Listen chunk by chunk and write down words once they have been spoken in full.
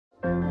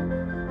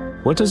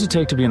What does it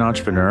take to be an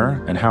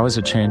entrepreneur, and how is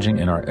it changing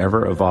in our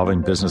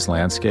ever-evolving business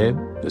landscape?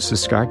 This is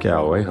Scott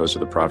Galloway, host of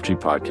the Prop G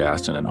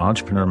podcast and an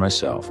entrepreneur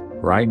myself.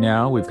 Right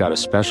now, we've got a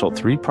special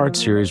 3-part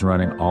series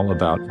running all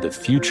about the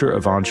future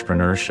of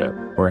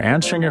entrepreneurship. We're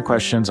answering your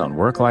questions on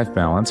work-life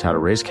balance, how to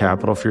raise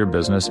capital for your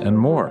business, and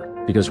more.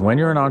 Because when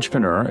you're an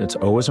entrepreneur, it's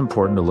always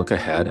important to look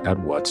ahead at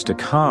what's to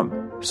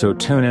come. So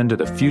tune in to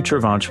the Future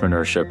of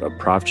Entrepreneurship, a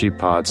Prop G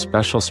Pod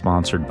special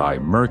sponsored by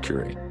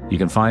Mercury. You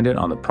can find it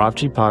on the Prop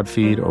G Pod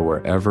feed or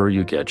wherever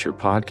you get your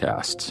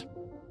podcasts.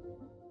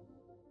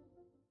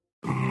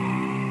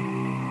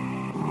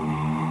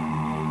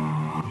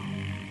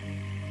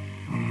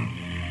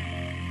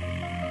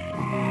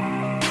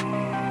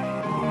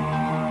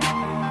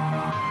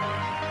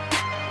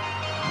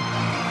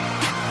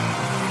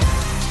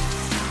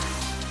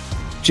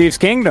 Chiefs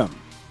Kingdom,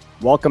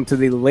 welcome to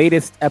the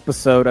latest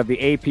episode of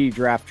the AP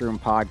Draft Room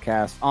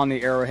podcast on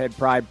the Arrowhead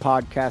Pride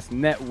Podcast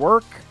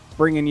Network,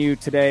 bringing you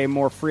today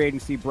more free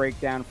agency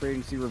breakdown, free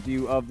agency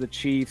review of the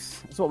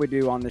Chiefs. That's what we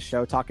do on this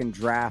show, talking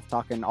draft,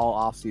 talking all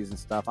offseason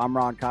stuff. I'm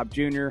Ron Cobb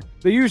Jr.,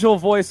 the usual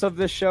voice of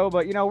this show,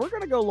 but, we're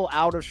going to go a little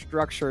out of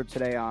structure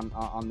today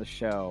on the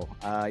show.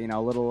 A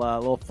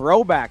little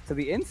throwback to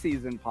the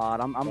in-season pod.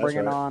 I'm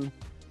bringing on...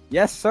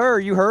 Yes, sir.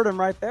 You heard him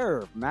right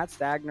there. Matt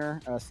Stagner,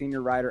 a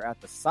senior writer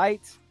at the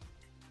site.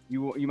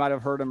 You might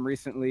have heard him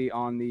recently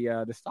on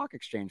the Stock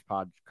Exchange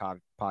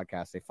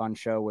podcast, a fun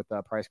show with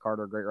Price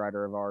Carter, a great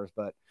writer of ours.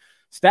 But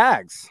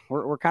Stags,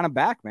 we're kind of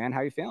back, man. How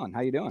you feeling?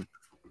 How you doing?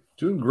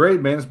 Doing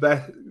great, man. It's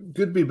back.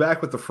 Good to be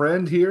back with a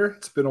friend here.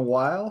 It's been a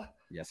while.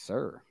 Yes,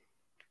 sir.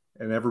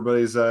 And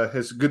everybody's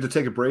it's good to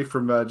take a break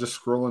from just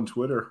scrolling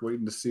Twitter,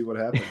 waiting to see what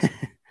happens.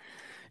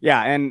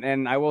 Yeah,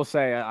 and I will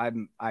say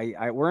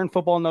we're in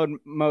football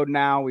mode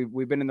now.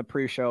 We've been in the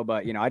pre-show,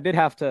 but I did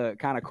have to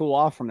kind of cool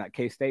off from that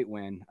K-State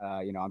win.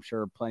 I'm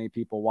sure plenty of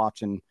people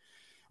watching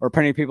or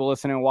plenty of people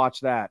listening watch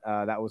that.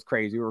 That was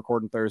crazy. We're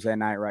recording Thursday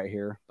night right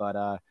here,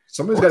 but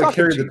somebody's got to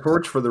carry the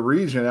torch for the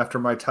region after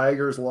my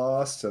Tigers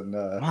lost and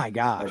my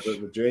gosh,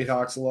 the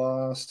Jayhawks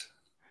lost.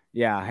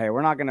 Yeah, hey,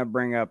 we're not going to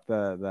bring up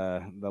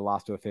the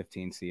loss to a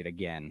 15 seed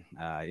again.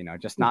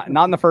 Just not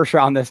in the first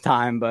round this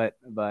time, but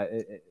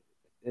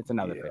it's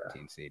another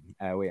 15 seed.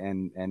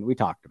 We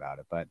talked about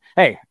it, but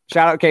hey,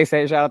 shout out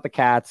K-State, shout out the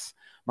Cats.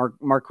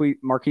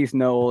 Marquise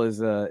Noel is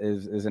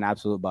an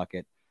absolute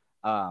bucket.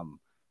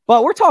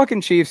 But we're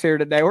talking Chiefs here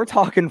today. We're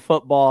talking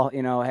football.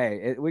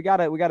 We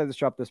gotta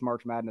disrupt this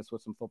March Madness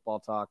with some football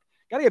talk.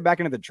 Got to get back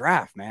into the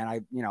draft,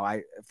 man.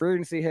 Free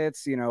agency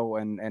hits,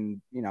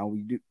 and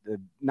we do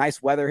the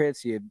nice weather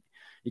hits. You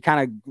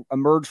kind of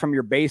emerge from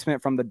your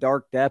basement, from the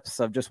dark depths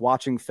of just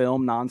watching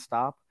film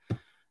nonstop.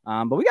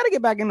 But we got to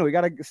get back into it. We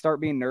got to start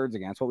being nerds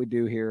again. That's what we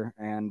do here.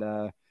 And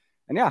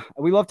yeah,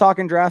 we love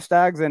talking draft,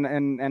 Stags.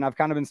 And I've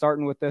kind of been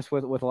starting with this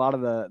with a lot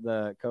of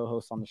the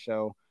co-hosts on the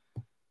show.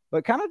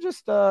 But kind of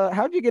just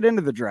how'd you get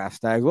into the draft,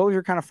 Stags? What was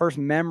your kind of first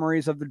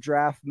memories of the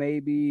draft,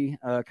 maybe?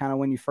 Kind of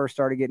when you first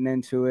started getting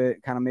into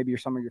it, kind of maybe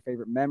some of your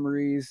favorite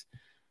memories.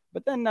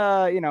 But then,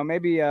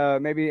 maybe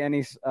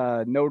any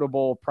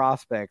notable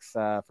prospects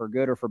for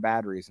good or for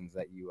bad reasons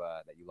that you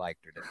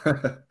liked or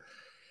didn't.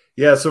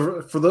 Yeah,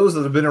 so for those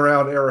that have been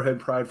around Arrowhead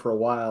Pride for a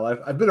while,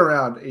 I've been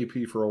around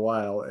AP for a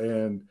while,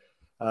 and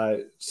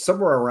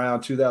somewhere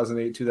around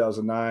 2008,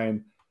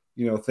 2009,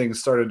 things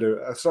started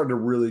to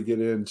really get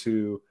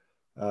into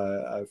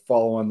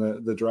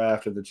following the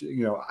draft, and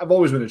I've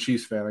always been a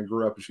Chiefs fan. I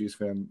grew up a Chiefs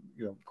fan,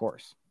 of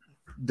course.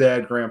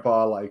 Dad,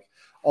 grandpa,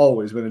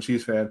 always been a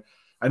Chiefs fan.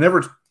 I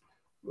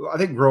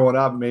think growing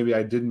up, maybe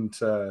I didn't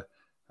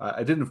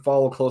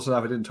follow close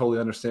enough. I didn't totally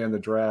understand the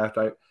draft.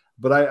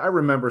 But I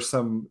remember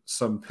some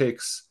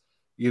picks,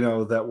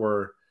 that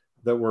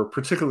were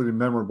particularly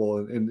memorable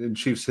in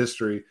Chiefs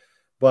history.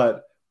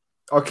 But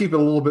I'll keep it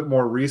a little bit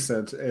more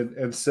recent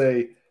and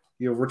say,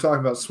 we're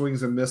talking about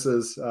swings and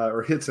misses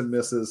or hits and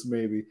misses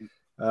maybe.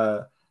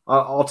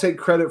 I'll take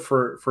credit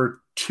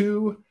for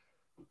two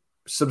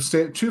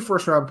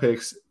first-round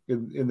picks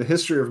in the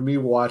history of me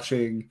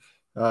watching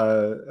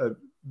the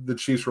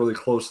Chiefs really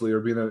closely, or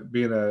being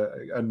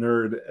a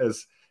nerd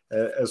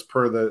as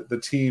per the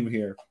team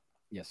here.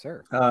 Yes,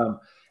 sir.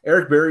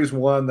 Eric Berry's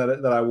one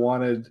that I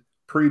wanted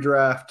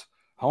pre-draft.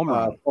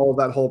 Followed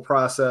that whole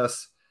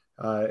process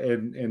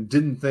and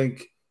didn't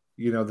think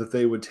that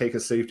they would take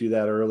a safety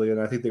that early. And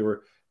I think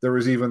there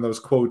was even those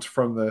quotes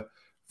from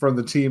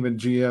the team and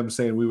GM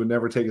saying we would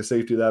never take a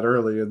safety that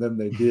early, and then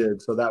they did.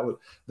 So that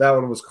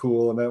one was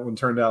cool, and that one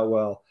turned out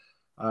well.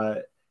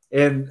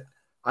 And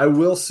I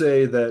will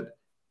say that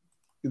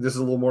this is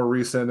a little more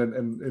recent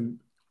and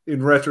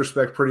in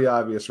retrospect pretty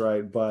obvious,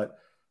 right? But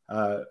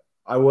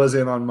I was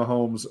in on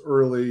Mahomes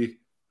early,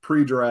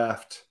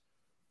 pre-draft,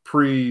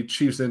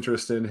 pre-Chiefs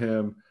interest in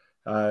him.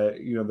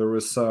 There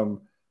was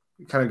some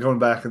kind of going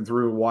back and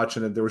through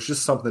watching it. There was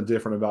just something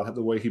different about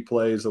the way he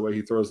plays, the way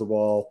he throws the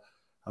ball,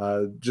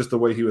 just the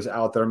way he was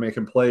out there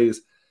making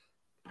plays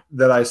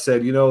that I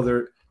said,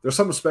 there's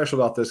something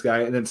special about this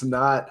guy. And it's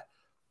not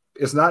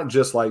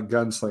just like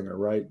gunslinger,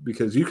 right?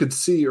 Because you could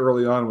see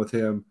early on with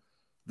him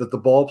that the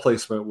ball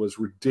placement was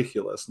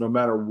ridiculous. No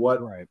matter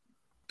what right.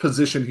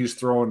 position he's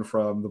throwing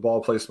from, the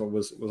ball placement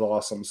was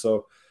awesome.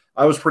 So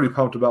I was pretty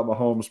pumped about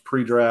Mahomes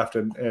pre-draft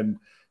and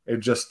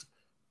just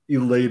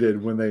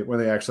elated when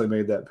they actually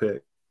made that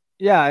pick.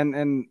 Yeah,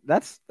 and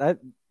that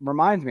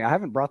reminds me, I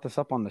haven't brought this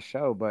up on the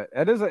show, but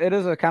it is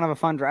a kind of a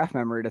fun draft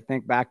memory to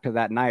think back to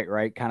that night,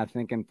 right? Kind of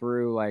thinking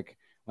through like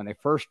when they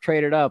first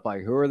traded up,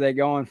 like who are they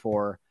going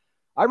for?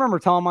 I remember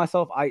telling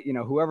myself,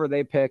 whoever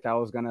they picked, I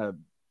was gonna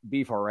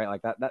be for, right?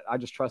 Like that I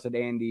just trusted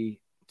Andy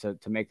to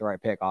make the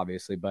right pick,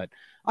 obviously. But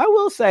I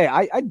will say,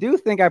 I do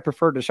think I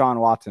preferred Deshaun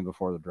Watson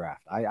before the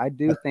draft. I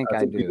do think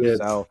I do.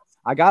 So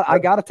I got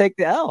to take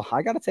the L.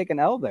 I got to take an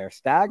L there.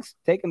 Stags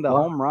taking the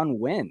home run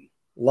win.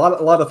 A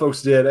lot of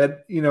folks did, and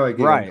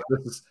again, right.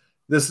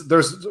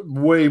 There's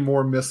way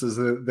more misses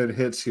than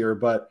hits here.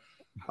 But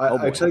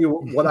I tell you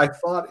what I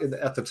thought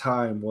at the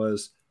time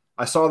was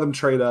I saw them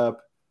trade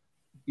up,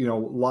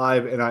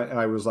 live, and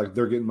I was like,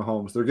 they're getting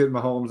Mahomes. They're getting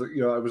Mahomes.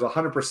 It was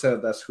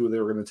 100% that's who they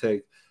were going to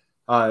take,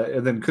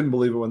 and then couldn't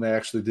believe it when they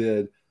actually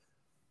did.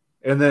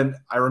 And then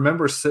I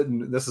remember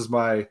sitting. This is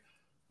my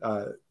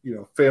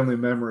family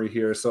memory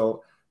here.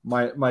 So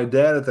my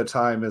dad at the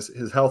time,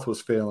 his health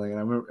was failing,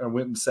 and I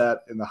went and sat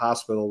in the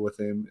hospital with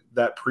him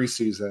that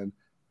preseason.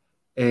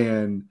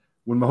 And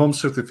when Mahomes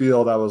took the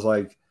field, I was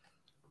like,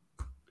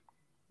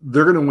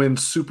 they're going to win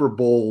Super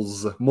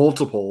Bowls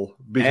multiple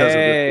because of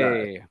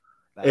this guy.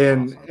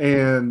 And awesome.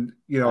 And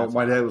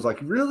my dad was like,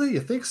 really?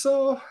 You think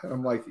so? And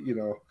I'm like,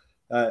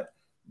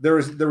 there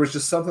was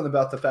just something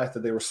about the fact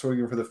that they were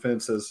swinging for the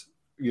fences,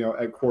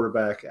 at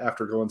quarterback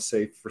after going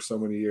safe for so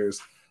many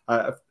years.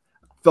 I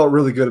felt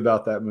really good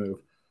about that move.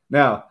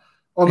 Now,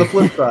 on the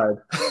flip side,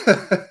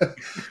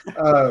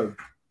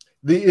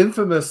 the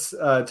infamous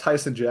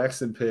Tyson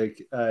Jackson pick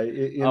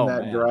in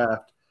that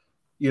draft,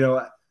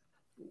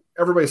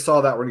 everybody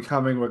saw that one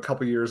coming a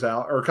couple years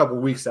out or a couple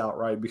weeks out,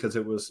 right? Because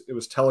it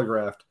was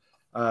telegraphed.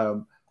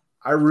 I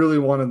really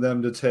wanted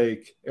them to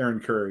take Aaron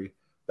Curry.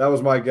 That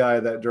was my guy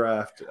that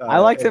draft. I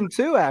liked him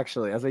too,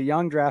 actually. As a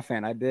young draft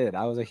fan, I did.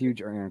 I was a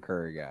huge Aaron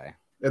Curry guy.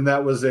 And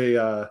that was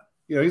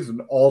he's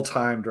an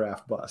all-time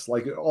draft bust,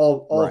 like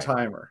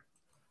all-timer.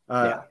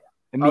 I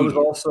was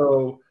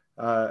also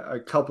a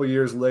couple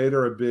years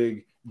later a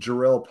big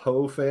Jarrell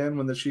Poe fan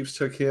when the Chiefs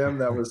took him.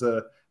 That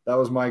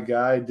was my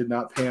guy. Did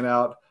not pan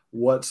out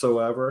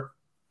whatsoever.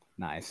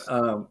 Nice.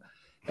 And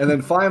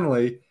then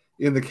finally,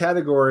 in the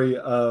category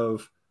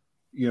of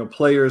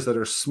players that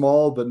are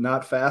small but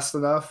not fast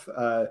enough,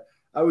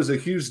 I was a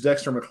huge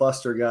Dexter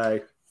McCluster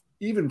guy.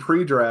 Even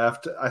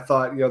pre-draft, I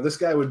thought this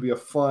guy would be a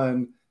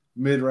fun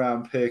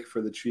mid-round pick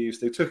for the Chiefs.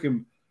 They took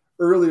him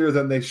earlier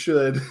than they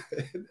should,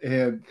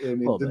 and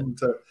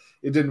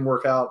it didn't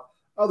work out.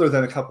 Other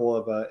than a couple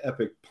of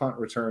epic punt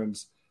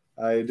returns,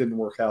 it didn't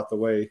work out the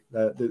way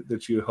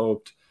that you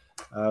hoped.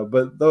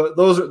 But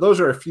those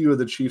are a few of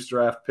the Chiefs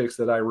draft picks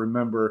that I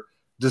remember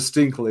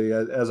distinctly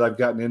as I've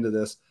gotten into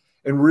this,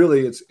 and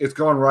really it's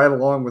gone right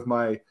along with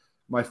my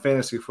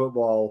fantasy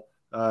football.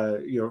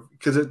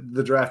 Because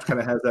the draft kind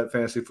of has that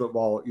fantasy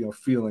football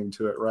feeling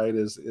to it, right?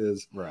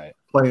 Is right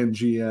playing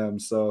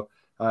GM. So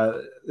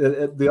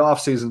the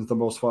off season is the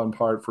most fun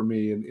part for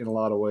me in a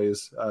lot of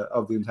ways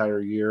of the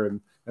entire year,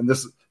 and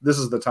this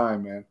is the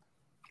time, man.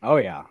 Oh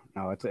yeah,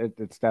 no,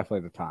 it's definitely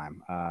the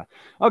time.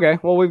 Okay,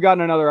 well, we've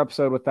gotten another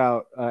episode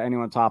without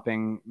anyone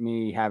topping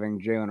me having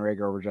Jalen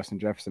Reagor over Justin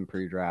Jefferson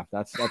pre-draft.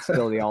 That's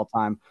still the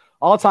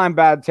all-time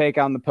bad take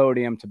on the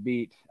podium to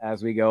beat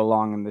as we go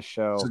along in the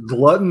show. It's a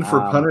glutton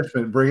for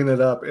punishment, bringing it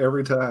up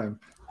every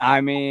time.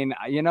 I mean,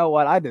 you know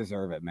what? I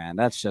deserve it, man.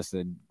 That's just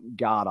a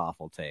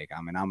god-awful take.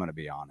 I mean, I'm going to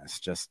be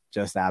honest. Just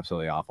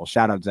absolutely awful.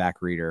 Shout out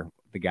Zach Reeder,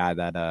 the guy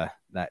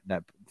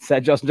that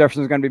said Justin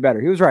Jefferson is going to be better.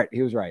 He was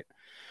right.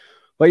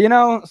 But,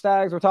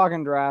 Stags, we're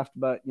talking draft,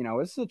 but,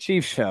 it's a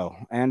Chiefs show.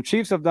 And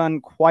Chiefs have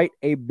done quite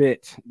a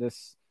bit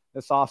this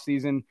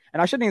offseason.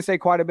 And I shouldn't even say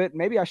quite a bit.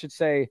 Maybe I should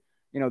say,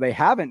 they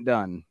haven't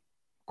done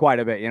quite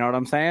a bit. You know what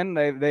I'm saying?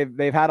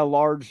 They've had a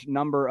large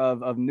number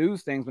of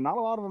news things, but not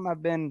a lot of them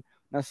have been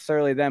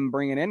necessarily them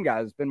bringing in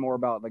guys. It's been more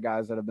about the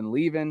guys that have been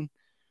leaving.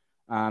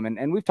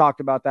 And we've talked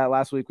about that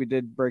last week. We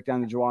did break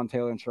down the Jawan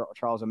Taylor and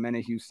Charles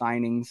Omenihu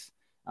signings,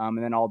 and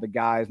then all the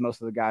guys,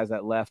 most of the guys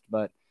that left.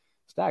 But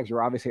Stags,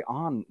 you're obviously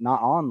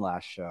not on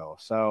last show.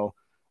 So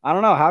I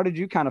don't know. How did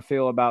you kind of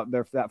feel about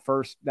that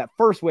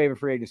first wave of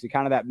free agency,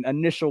 kind of that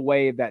initial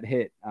wave that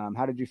hit?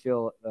 How did you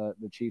feel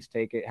the Chiefs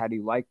take it? How do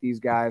you like these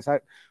guys?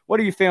 What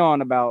are you feeling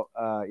about,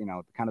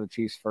 kind of the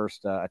Chiefs'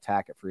 first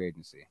attack at free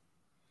agency?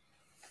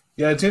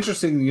 Yeah, it's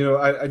interesting.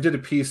 I did a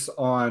piece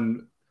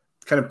on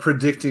kind of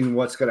predicting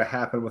what's going to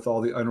happen with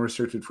all the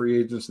unrestricted free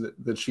agents that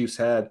the Chiefs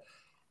had.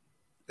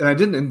 And I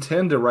didn't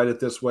intend to write it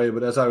this way,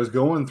 but as I was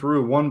going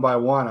through one by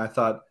one, I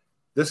thought,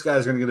 this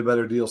guy's going to get a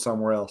better deal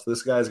somewhere else.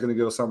 This guy's going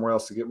to go somewhere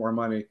else to get more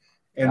money.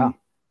 And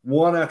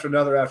one after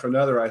another,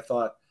 I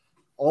thought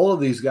all of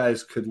these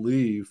guys could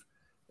leave.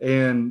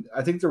 And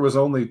I think I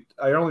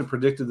only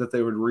predicted that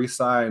they would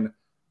re-sign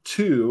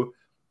two.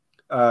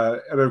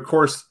 And of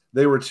course,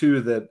 they were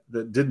two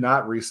that did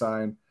not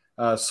re-sign.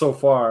 so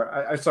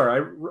far.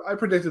 I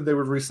predicted they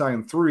would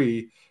re-sign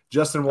 3.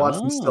 Justin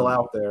Watson's still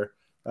out there.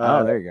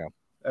 There you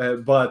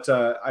go. But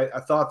I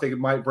thought they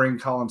might bring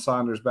Colin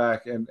Saunders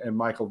back and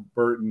Michael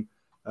Burton,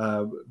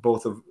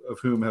 both of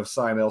whom have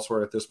signed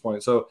elsewhere at this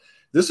point. So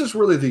this is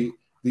really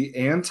the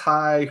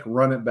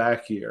anti-run it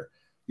back year.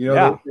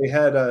 They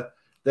had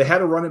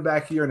a run it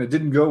back year and it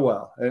didn't go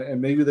well.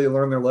 And maybe they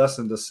learned their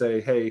lesson to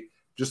say, hey,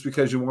 just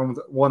because you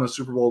won a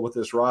Super Bowl with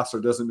this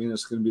roster doesn't mean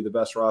it's going to be the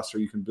best roster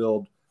you can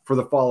build for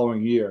the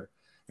following year.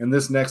 And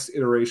this next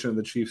iteration of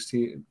the Chiefs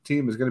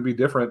team is going to be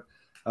different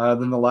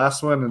than the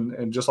last one,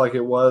 and just like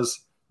it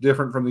was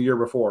different from the year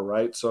before,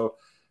 right? So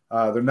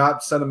they're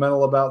not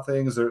sentimental about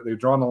things. They've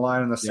drawn a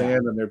line in the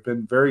sand, and they've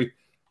been very,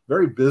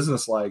 very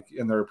businesslike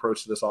in their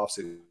approach to this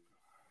offseason.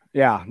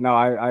 Yeah, no,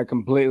 I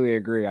completely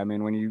agree. I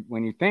mean,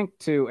 when you think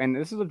to, and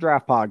this is a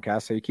draft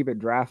podcast, so you keep it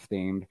draft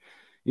themed.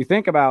 You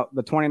think about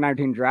the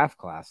 2019 draft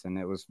class, and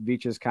it was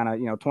Veach's kind of,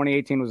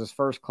 2018 was his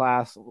first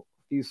class, a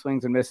few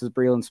swings and misses.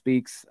 Breeland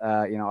Speaks,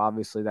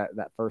 obviously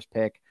that first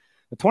pick.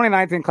 The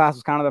 2019 class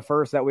was kind of the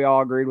first that we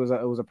all agreed was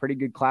a pretty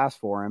good class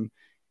for him,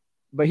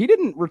 but he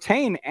didn't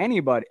retain any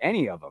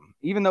of them,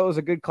 even though it was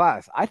a good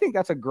class. I think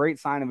that's a great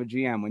sign of a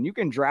GM when you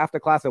can draft a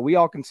class that we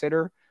all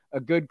consider a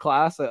good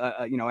class,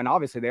 and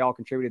obviously they all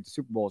contributed to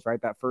Super Bowls,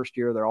 right? That first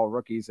year, they're all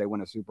rookies. They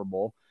win a Super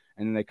Bowl,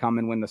 and then they come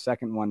and win the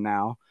second one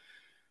now.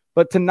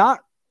 But to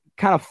not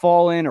kind of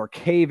fall in or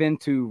cave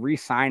into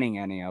re-signing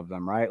any of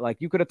them, right?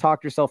 Like you could have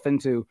talked yourself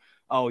into,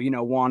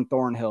 Juan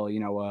Thornhill,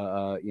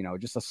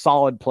 just a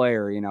solid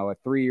player,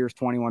 at 3 years,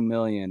 $21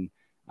 million.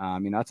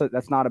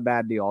 That's not a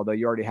bad deal, although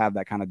you already have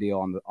that kind of deal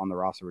on the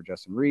roster with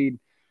Justin Reed.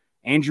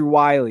 Andrew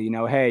Wiley,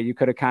 hey, you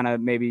could have kind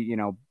of maybe,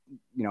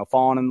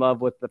 fallen in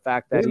love with the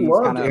fact that he's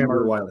kind of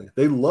Andrew Wiley.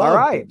 They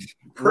love him.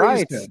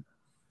 Right. Him.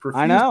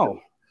 I know.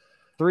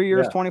 3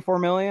 years, $24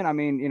 million. I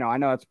mean, I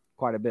know it's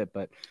quite a bit,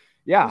 but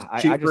yeah,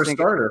 I just think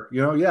starter.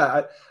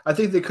 I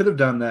think they could have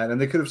done that, and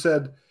they could have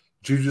said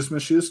Juju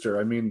Smith-Schuster.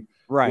 I mean,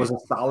 was a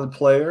solid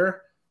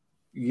player.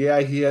 Yeah,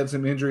 he had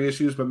some injury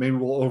issues, but maybe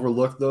we'll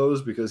overlook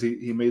those because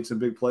he made some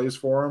big plays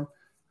for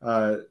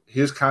him.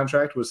 His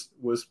contract was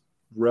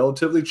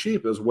relatively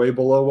cheap. It was way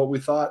below what we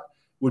thought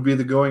would be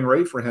the going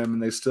rate for him,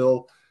 and they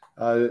still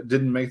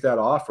didn't make that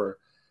offer.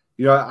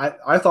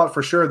 I thought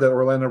for sure that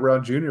Orlando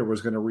Brown Jr.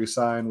 was going to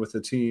re-sign with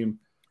the team.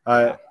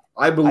 I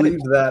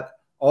believed that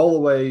all the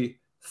way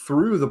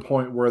through the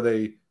point where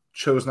they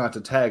chose not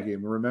to tag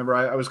him. Remember,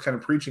 I was kind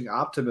of preaching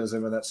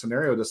optimism in that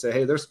scenario to say,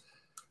 hey, there's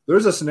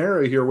a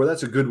scenario here where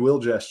that's a goodwill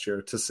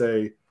gesture to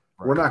say,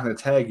 we're not going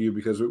to tag you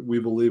because we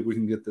believe we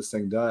can get this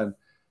thing done.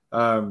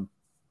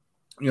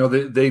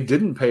 They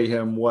didn't pay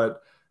him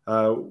what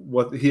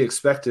he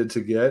expected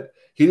to get.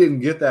 He didn't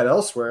get that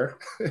elsewhere.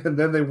 And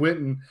then they went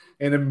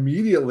and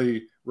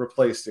immediately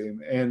replaced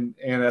him and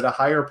at a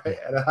higher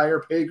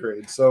pay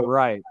grade. So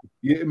right.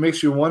 It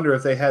makes you wonder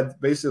if they had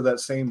basically that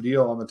same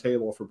deal on the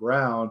table for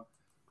Brown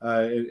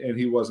and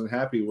he wasn't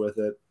happy with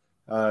it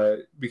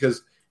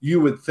because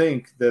you would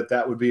think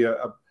that would be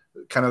a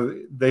kind of,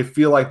 they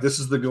feel like this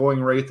is the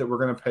going rate that we're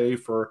going to pay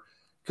for,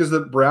 because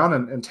the Brown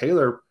and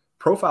Taylor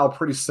profile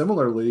pretty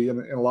similarly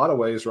in a lot of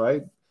ways,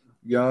 right?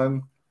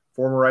 Young,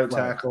 former right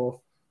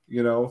tackle,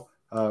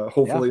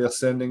 hopefully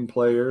ascending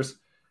players.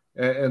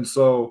 And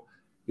so,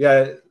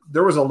 yeah,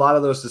 there was a lot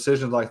of those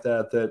decisions like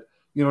that,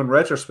 in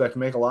retrospect,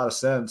 make a lot of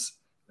sense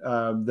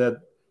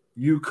that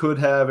you could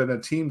have, and a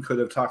team could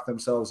have talked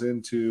themselves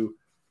into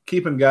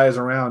keeping guys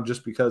around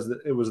just because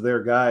it was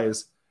their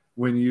guys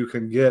when you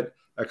can get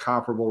a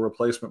comparable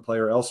replacement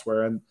player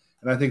elsewhere. And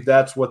I think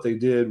that's what they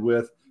did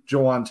with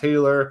Jawaan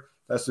Taylor.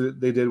 That's what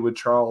they did with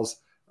Charles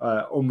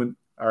Omen.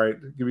 All right,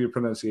 give me a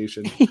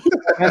pronunciation.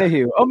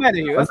 Omenihu.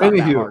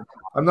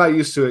 I'm not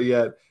used to it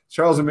yet.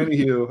 Charles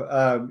Omenihu.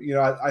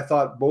 I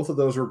thought both of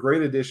those were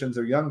great additions.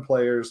 They're young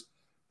players.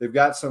 They've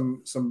got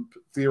some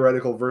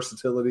theoretical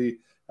versatility,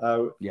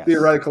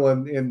 theoretical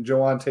in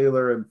Jawaan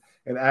Taylor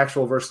and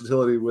actual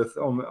versatility with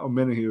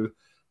Omenihu.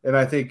 And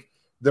I think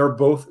they're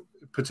both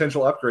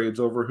potential upgrades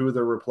over who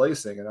they're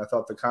replacing. And I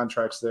thought the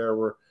contracts there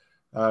were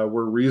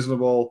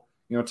reasonable.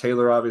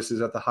 Taylor obviously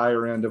is at the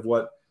higher end of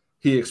what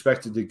he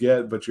expected to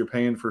get, but you're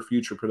paying for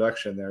future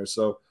production there.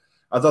 So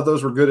I thought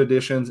those were good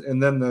additions.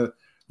 And then the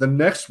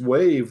next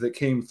wave that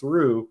came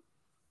through,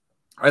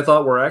 I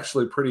thought were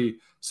actually pretty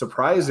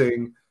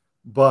surprising,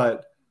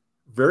 but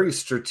very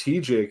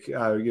strategic,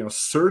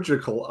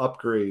 surgical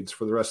upgrades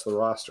for the rest of the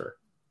roster.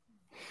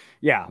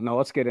 Yeah, no,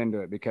 let's get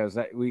into it because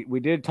we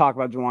did talk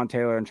about Jawaan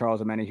Taylor and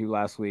Charles Omenihu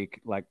last week,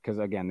 because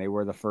again, they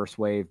were the first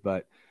wave,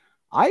 but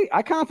I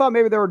kind of thought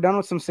maybe they were done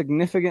with some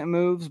significant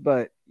moves,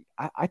 but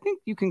I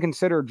think you can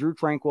consider Drew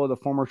Tranquill, the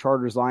former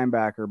Chargers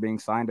linebacker, being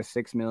signed to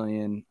 $6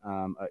 million,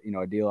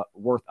 a deal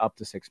worth up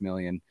to $6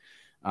 million,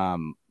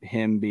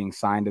 him being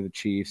signed to the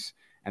Chiefs.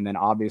 And then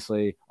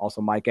obviously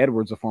also Mike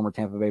Edwards, the former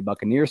Tampa Bay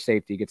Buccaneers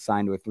safety, gets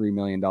signed to a $3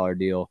 million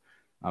deal.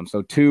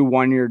 So 2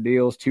 one-year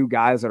deals, 2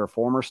 guys that are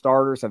former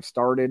starters have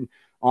started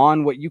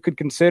on what you could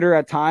consider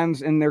at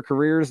times in their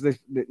careers,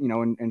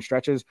 in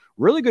stretches,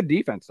 really good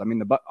defense. I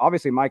mean,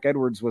 obviously Mike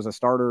Edwards was a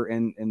starter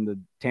in the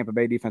Tampa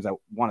Bay defense that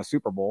won a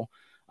Super Bowl.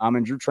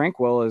 And Drue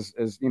Tranquill is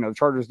the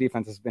Chargers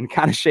defense has been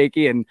kind of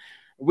shaky, and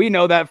we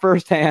know that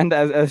firsthand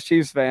as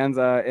Chiefs fans.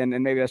 And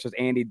maybe that's just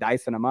Andy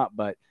dicing him up,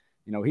 but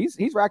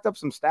he's racked up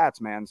some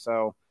stats, man.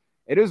 So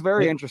it is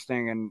very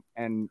interesting.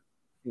 And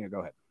go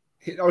ahead.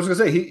 I was going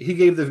to say he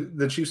gave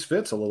the Chiefs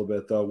fits a little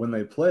bit though when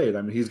they played.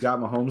 I mean, he's got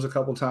Mahomes a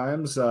couple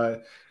times,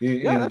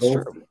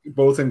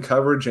 both in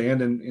coverage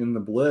and in the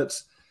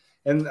blitz.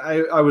 And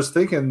I was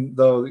thinking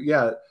though,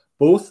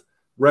 both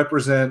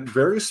represent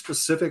very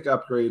specific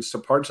upgrades to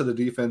parts of the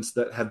defense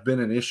that have been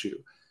an issue.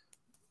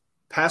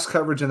 Pass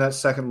coverage in that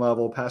second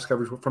level, pass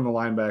coverage from the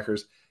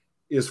linebackers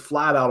is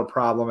flat out a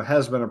problem. It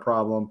has been a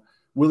problem.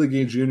 Willie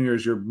Gay Jr.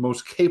 is your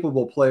most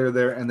capable player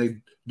there, and they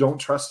don't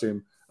trust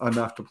him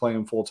enough to play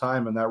him full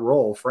time in that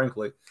role.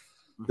 Frankly,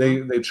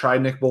 they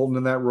tried Nick Bolton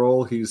in that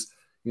role. He's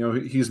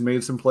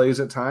made some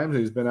plays at times.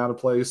 He's been out of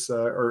place,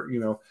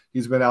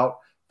 he's been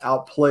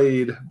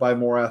outplayed by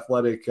more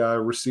athletic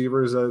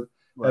receivers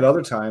at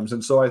other times.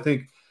 And so I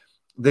think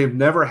they've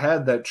never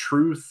had that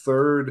true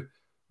third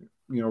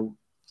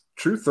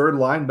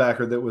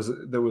linebacker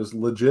that was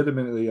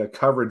legitimately a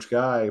coverage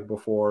guy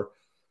before.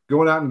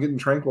 Going out and getting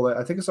Tranquill,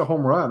 I think it's a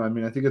home run. I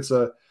mean, I think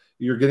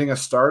you're getting a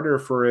starter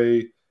for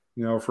a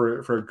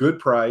good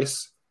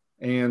price,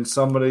 and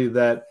somebody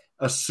that,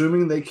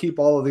 assuming they keep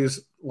all of these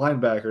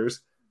linebackers,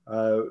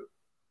 at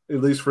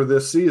least for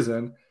this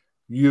season,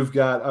 you've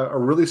got a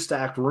really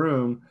stacked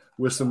room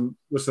with some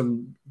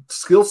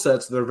skill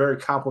sets that are very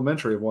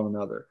complementary of one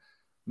another.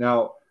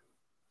 Now,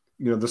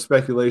 the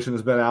speculation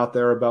has been out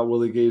there about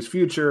Willie Gay's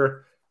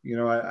future.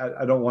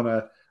 I don't want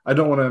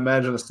to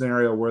imagine a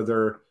scenario where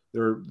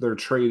they're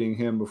trading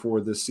him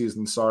before this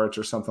season starts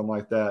or something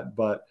like that.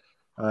 But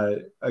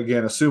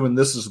again, assuming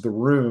this is the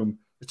room,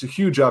 it's a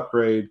huge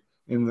upgrade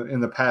in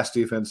the pass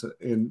defense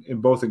in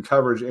both in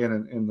coverage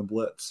and in the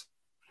blitz.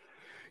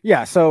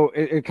 Yeah, so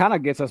it kind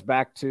of gets us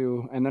back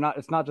to, and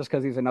it's not just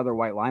because he's another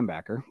white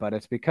linebacker, but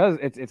it's because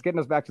it's getting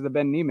us back to the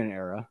Ben Niemann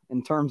era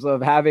in terms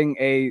of having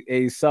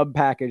a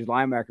sub-package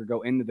linebacker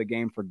go into the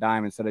game for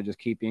dime instead of just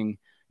keeping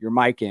your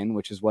Mike in,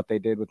 which is what they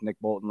did with Nick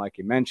Bolton, like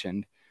you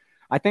mentioned.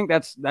 I think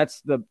that's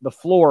the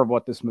floor of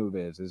what this move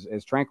is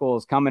Tranquill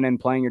is coming in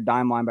playing your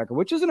dime linebacker,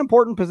 which is an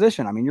important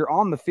position. I mean, you're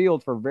on the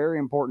field for very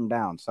important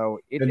downs. So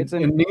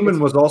Niemann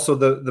was also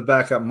the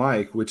backup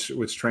Mike, which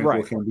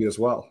Tranquill can be as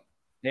well.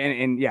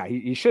 And yeah,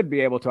 he should be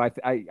able to.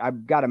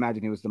 I've got to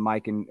imagine he was the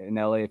Mike in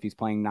LA if he's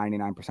playing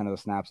 99% of the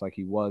snaps like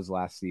he was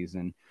last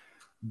season.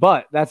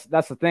 But that's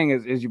the thing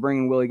is you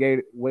bring Willie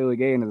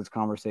Gay into this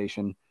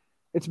conversation.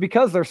 It's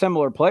because they're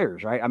similar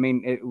players, right? I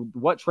mean,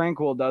 what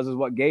Tranquill does is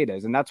what Gay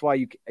does. And that's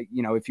why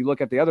if you look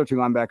at the other two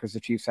linebackers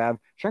the Chiefs have,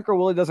 Tranquill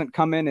really doesn't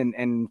come in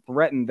and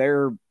threaten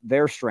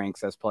their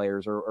strengths as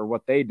players or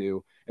what they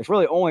do. It's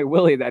really only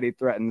Willie that he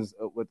threatens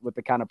with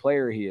the kind of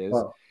player he is.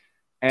 Wow.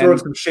 Throwing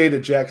some shade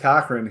at Jack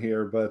Cochran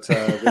here, but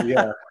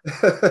yeah.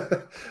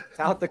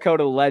 South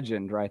Dakota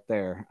legend right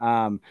there.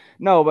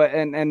 No, but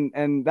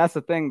and that's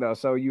the thing though.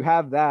 So you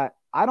have that.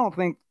 I don't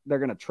think they're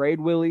going to trade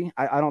Willie.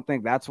 I don't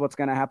think that's what's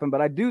going to happen, but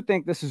I do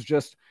think this is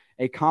just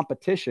a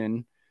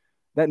competition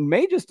that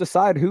may just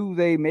decide who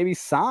they maybe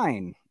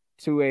sign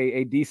to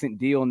a decent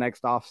deal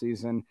next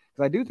offseason.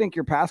 Because I do think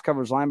your pass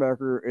coverage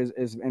linebacker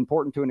is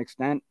important to an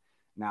extent.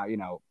 Now, you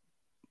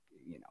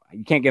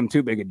can't give them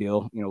too big a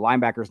deal.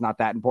 Linebacker is not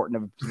that important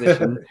of a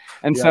position.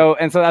 And yeah. so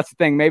that's the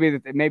thing.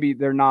 Maybe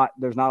there's not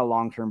a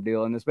long-term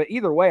deal in this, but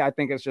either way, I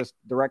think it's just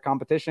direct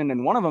competition.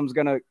 And one of them is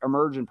going to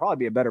emerge and probably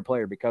be a better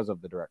player because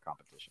of the direct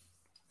competition.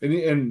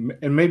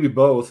 And maybe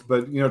both,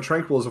 but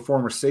Tranquill is a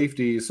former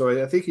safety.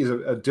 So I think he's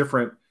a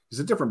different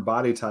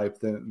body type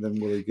than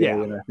Willie Gay.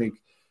 Yeah. And I think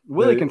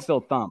Willie can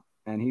still thump,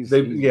 and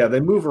they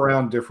move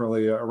around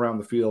differently around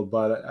the field,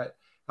 but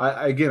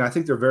I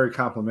think they're very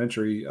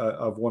complementary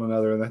of one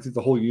another, and I think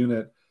the whole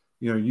unit,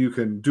 you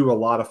can do a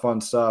lot of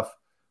fun stuff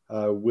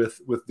with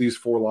these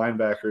four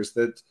linebackers.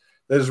 That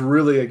is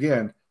really,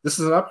 again, this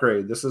is an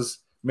upgrade. This is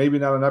maybe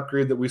not an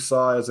upgrade that we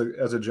saw as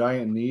a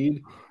giant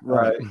need,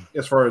 right?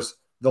 As far as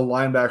the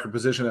linebacker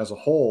position as a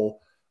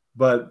whole,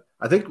 but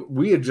I think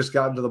we had just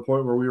gotten to the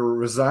point where we were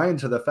resigned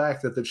to the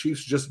fact that the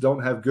Chiefs just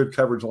don't have good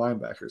coverage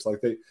linebackers.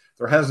 Like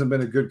there hasn't been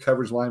a good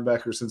coverage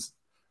linebacker since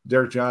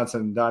Derek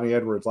Johnson, Donnie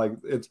Edwards. Like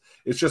it's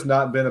just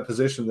not been a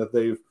position that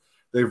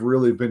they've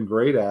really been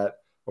great at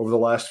over the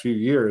last few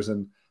years.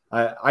 And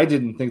I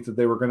didn't think that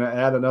they were going to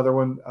add another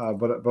one,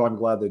 but I'm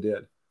glad they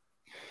did.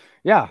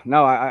 Yeah,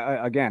 no,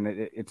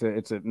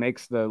 it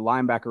makes the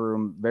linebacker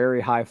room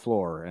very high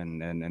floor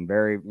and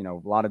very, a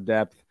lot of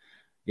depth.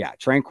 Yeah.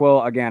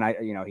 Tranquill, again,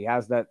 he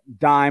has that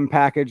dime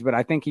package, but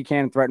I think he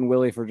can threaten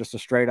Willie for just a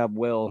straight up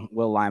will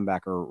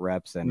linebacker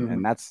reps.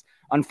 And that's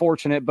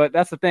unfortunate, but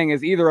that's the thing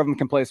is either of them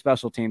can play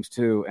special teams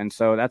too. And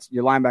so that's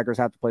your linebackers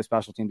have to play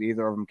special teams.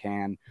 Either of them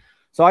can.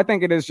 So I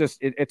think it is just,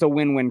 it's a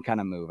win-win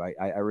kind of move.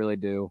 I really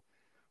do.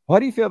 What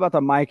do you feel about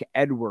the Mike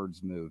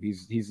Edwards move?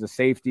 He's the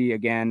safety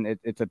again.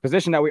 It's a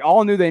position that we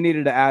all knew they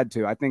needed to add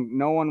to. I think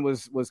no one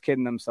was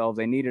kidding themselves.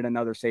 They needed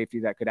another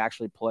safety that could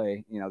actually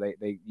play. You know,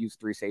 they use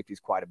 3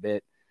 safeties quite a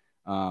bit.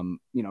 You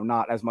know,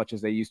 not as much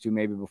as they used to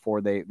maybe before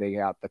they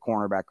got the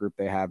cornerback group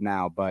they have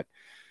now. But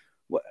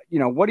you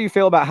know, what do you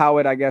feel about how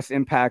it, I guess,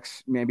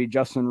 impacts maybe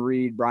Justin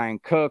Reid, Brian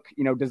Cook?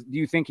 You know, do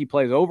you think he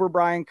plays over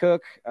Brian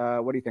Cook?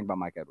 What do you think about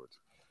Mike Edwards?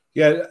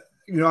 Yeah.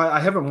 You know, I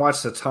haven't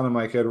watched a ton of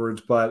Mike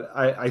Edwards, but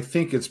I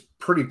think it's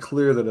pretty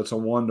clear that it's a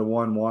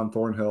 1-to-1 Juan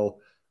Thornhill,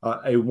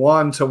 a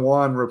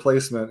 1-to-1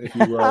 replacement, if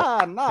you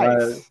will.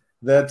 Nice.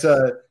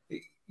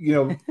 You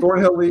know,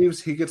 Thornhill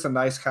leaves, he gets a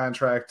nice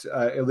contract,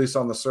 at least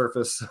on the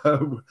surface,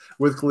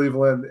 with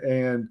Cleveland.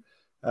 And,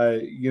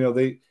 you know,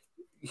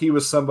 he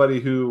was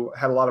somebody who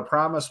had a lot of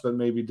promise, but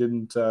maybe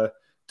didn't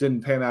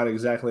pan out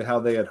exactly how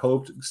they had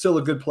hoped. Still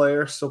a good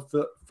player, still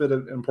fit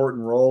an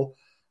important role.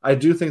 I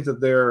do think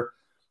that they're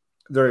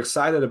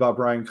excited about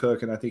Brian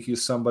Cook, and I think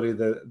he's somebody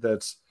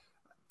that's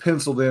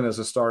penciled in as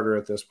a starter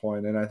at this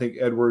point. And I think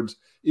Edwards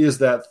is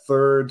that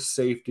third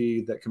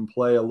safety that can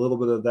play a little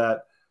bit of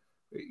that,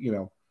 you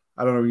know,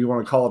 I don't know if you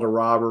want to call it a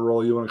robber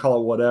role, you want to call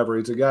it whatever.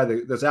 He's a guy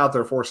that's out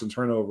there forcing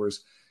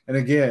turnovers. And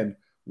again,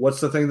 what's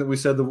the thing that we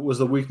said that was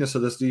the weakness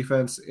of this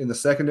defense in the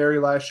secondary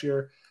last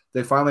year?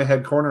 They finally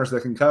had corners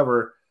that can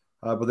cover,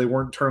 but they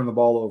weren't turning the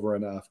ball over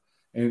enough.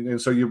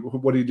 And so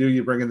what do?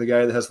 You bring in the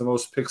guy that has the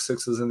most pick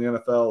sixes in the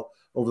NFL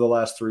over the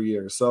last 3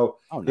 years. So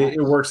nice.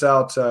 It works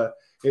out.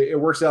 It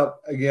works out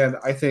again,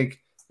 I think,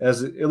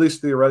 as at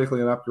least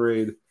theoretically an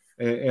upgrade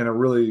and a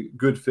really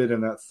good fit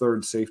in that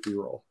third safety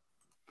role.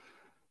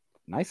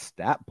 Nice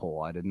stat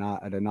pull. I did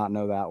not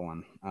know that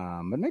one.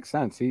 But it makes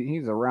sense.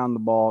 He's around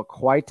the ball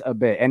quite a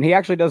bit, and he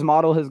actually does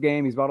model his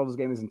game. He's modeled his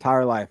game his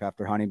entire life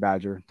after Honey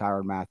Badger,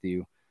 Tyrann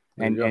Mathieu.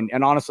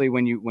 And honestly,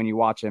 when you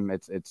watch him,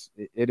 it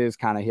is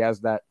kind of, he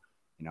has that,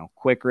 you know,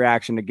 quick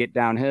reaction to get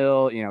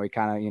downhill. You know, he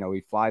kind of, you know,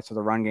 he flies to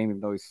the run game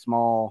even though he's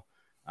small.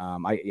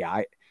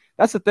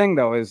 That's the thing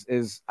though,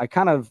 is I've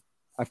kind of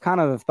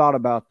thought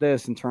about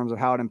this in terms of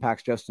how it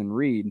impacts Justin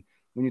Reid.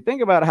 When you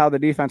think about how the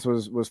defense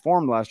was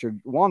formed last year,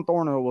 Juan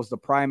Thornhill was the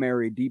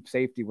primary deep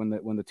safety when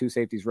the 2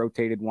 safeties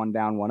rotated, one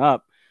down, one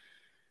up.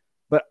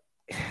 But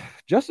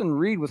Justin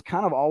Reid was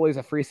kind of always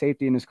a free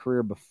safety in his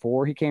career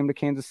before he came to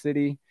Kansas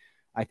City.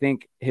 I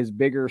think his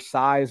bigger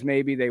size,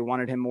 maybe they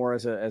wanted him more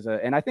as a,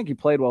 and I think he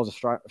played well as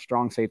a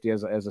strong safety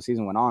as the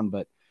season went on.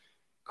 But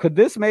could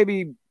this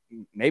maybe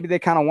they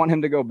kind of want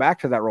him to go back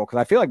to that role? Because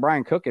I feel like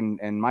Brian Cook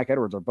and Mike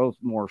Edwards are both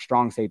more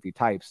strong safety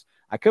types.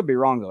 I could be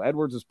wrong though.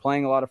 Edwards is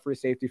playing a lot of free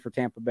safety for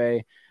Tampa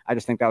Bay. I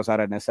just think that was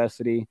out of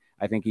necessity.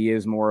 I think he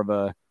is more of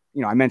a,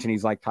 you know, I mentioned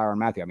he's like Tyrann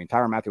Mathieu. I mean,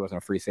 Tyrann Mathieu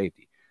wasn't a free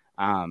safety.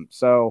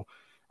 So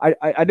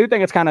I do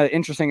think it's kind of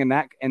interesting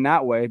in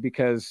that way,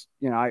 because,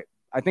 you know,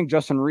 I think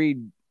Justin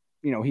Reid,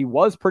 you know, he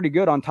was pretty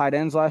good on tight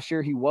ends last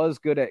year. He was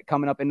good at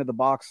coming up into the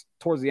box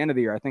towards the end of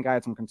the year. I think I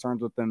had some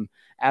concerns with him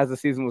as the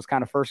season was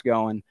kind of first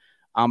going.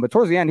 But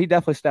towards the end, he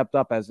definitely stepped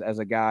up as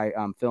a guy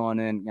filling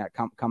in,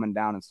 coming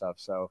down and stuff.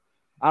 So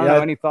I don't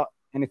know.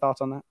 Any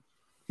thoughts on that?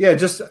 Yeah,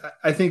 just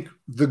I think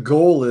the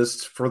goal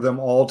is for them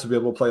all to be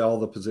able to play all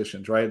the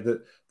positions, right?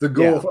 The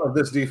goal of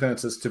this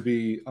defense is to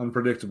be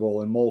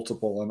unpredictable and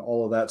multiple and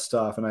all of that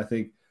stuff. And I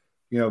think,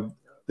 you know,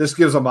 this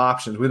gives them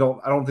options. I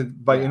don't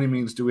think by any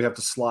means do we have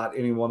to slot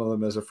any one of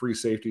them as a free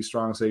safety,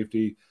 strong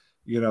safety,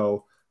 you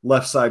know,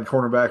 left side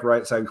cornerback,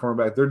 right side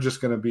cornerback. They're just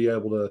going to be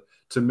able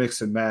to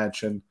mix and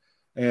match. And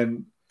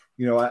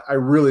you know, I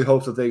really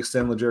hope that they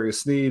extend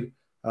L'Jarius Sneed,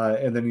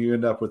 and then you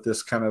end up with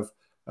this kind of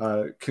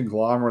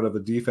conglomerate of a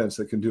defense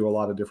that can do a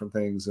lot of different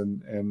things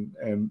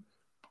and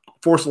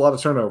force a lot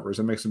of turnovers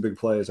and make some big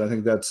plays. I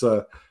think that's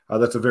a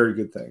very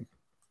good thing.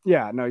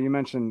 Yeah, no, you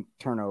mentioned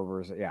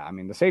turnovers. Yeah, I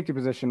mean, the safety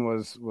position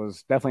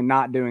was definitely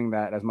not doing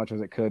that as much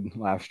as it could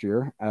last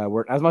year.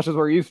 As much as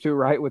we're used to,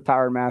 right, with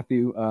Tyrann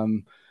Mathieu,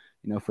 you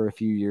know, for a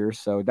few years.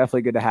 So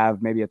definitely good to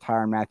have maybe a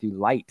Tyrann Mathieu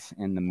light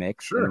in the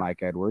mix, and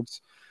Mike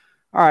Edwards.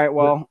 All right,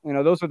 well, you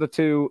know, those are the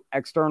 2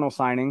 external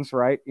signings,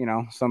 right? You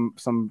know,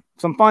 some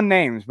fun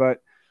names,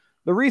 but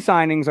the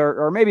re-signings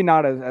are maybe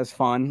not as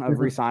fun of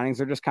re-signings.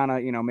 They're just kind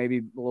of, you know, maybe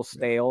a little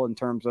stale in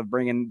terms of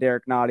bringing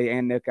Derek Nottie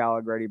and Nick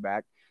Allegretti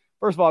back.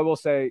 First of all, I will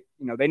say,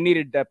 you know, they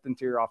needed depth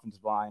into your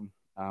offensive line.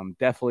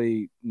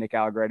 Definitely Nick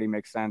Allegretti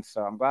makes sense.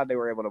 So I'm glad they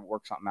were able to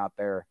work something out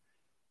there.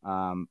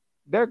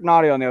 Derek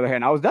Nottie, on the other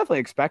hand, I was definitely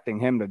expecting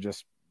him to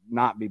just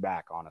not be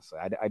back, honestly.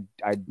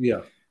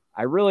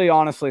 I really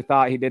honestly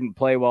thought he didn't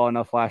play well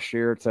enough last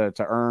year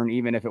to earn,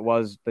 even if it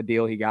was the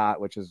deal he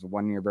got, which is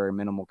 1 year, very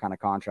minimal kind of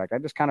contract. I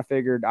just kind of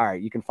figured, all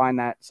right, you can find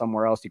that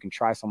somewhere else. You can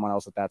try someone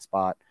else at that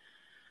spot.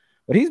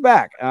 But he's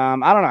back. I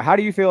don't know. How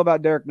do you feel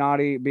about Derek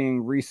Nottie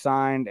being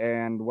re-signed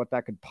and what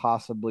that could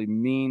possibly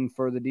mean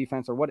for the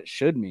defense, or what it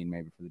should mean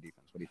maybe for the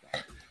defense? What do you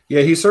think?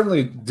 Yeah, he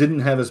certainly didn't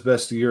have his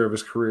best year of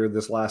his career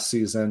this last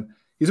season.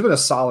 He's been a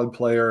solid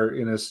player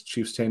in his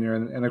Chiefs tenure.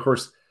 And of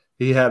course,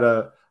 he had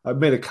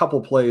made a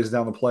couple plays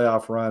down the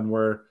playoff run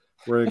where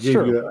it gave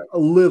you a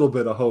little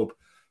bit of hope.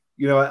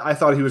 You know, I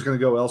thought he was going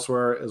to go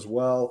elsewhere as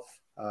well.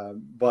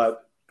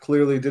 But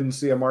clearly didn't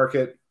see a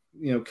market,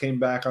 came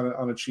back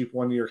on a cheap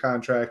 1-year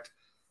contract.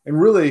 And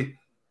really,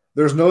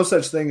 there's no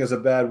such thing as a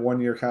bad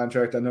 1-year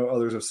contract. I know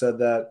others have said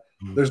that.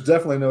 There's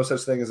definitely no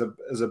such thing as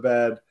a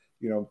bad,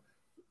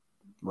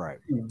 right,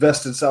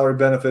 vested salary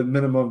benefit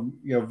minimum,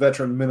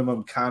 veteran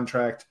minimum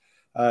contract.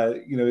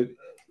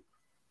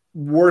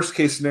 Worst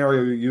case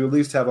scenario, you at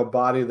least have a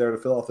body there to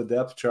fill out the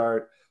depth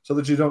chart so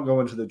that you don't go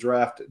into the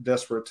draft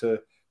desperate to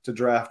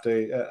draft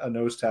a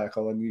nose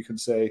tackle. And you can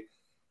say,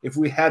 if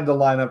we had to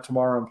line up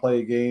tomorrow and play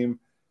a game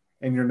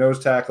and your nose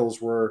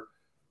tackles were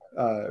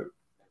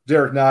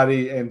Derek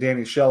Nottie and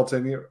Danny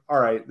Shelton, all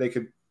right, they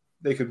could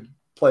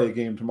play a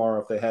game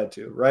tomorrow if they had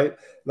to, right?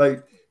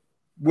 Like,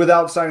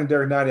 without signing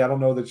Derek Nottie, I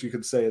don't know that you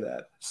could say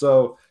that.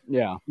 So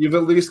yeah, you've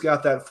at least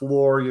got that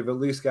floor. You've at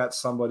least got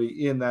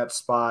somebody in that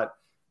spot.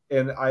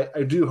 And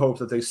I do hope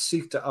that they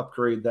seek to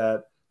upgrade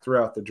that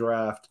throughout the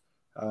draft.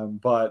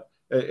 But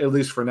at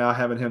least for now,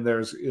 having him there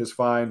is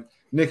fine.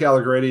 Nick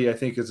Allegretti, I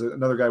think, is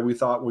another guy we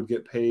thought would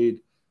get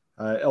paid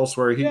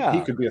elsewhere.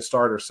 He could be a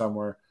starter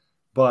somewhere.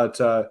 But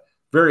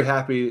very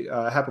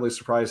happily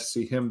surprised to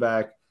see him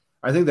back.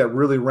 I think that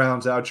really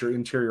rounds out your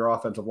interior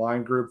offensive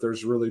line group.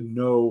 There's really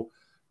no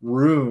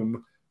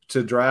room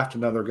to draft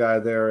another guy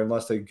there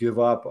unless they give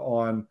up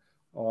on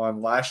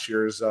last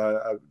year's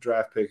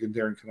draft pick in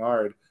Darren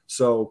Kennard.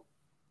 So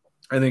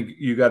I think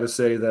you got to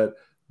say that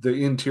the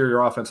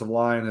interior offensive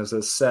line is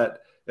as set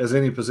as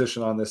any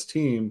position on this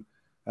team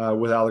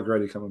with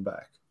Allegretti coming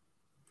back.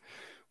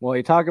 Well,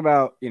 you talk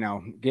about,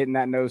 getting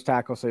that nose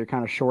tackle, so you're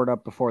kind of short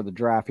up before the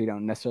draft. You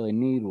don't necessarily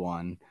need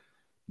one.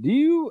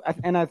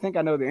 And I think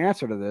I know the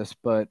answer to this,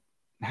 but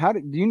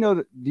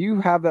do you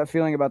have that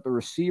feeling about the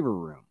receiver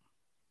room?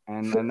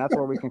 And that's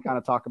where we can kind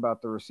of talk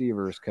about the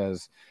receivers,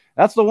 because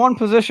that's the one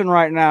position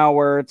right now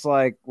where it's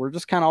like we're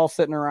just kind of all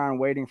sitting around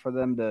waiting for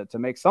them to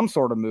make some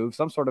sort of move,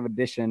 some sort of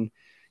addition.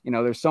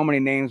 There's so many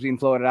names being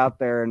floated out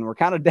there, and we're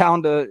kind of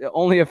down to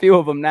only a few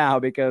of them now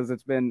because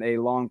it's been a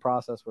long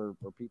process where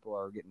people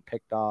are getting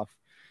picked off.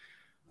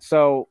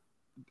 So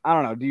I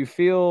don't know.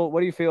 What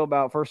do you feel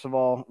about, first of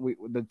all,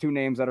 the two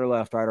names that are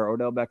left, right, are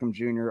Odell Beckham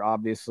Jr.,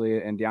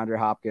 obviously, and DeAndre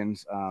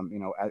Hopkins,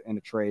 in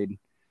a trade.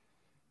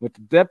 With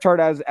the depth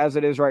chart as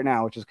it is right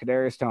now, which is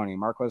Kadarius Toney,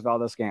 Marquez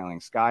Valdes-Scantling,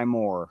 Sky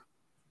Moore,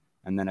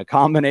 and then a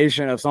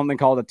combination of something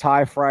called a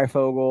Ty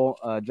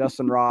Freifogel,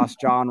 Justin Ross,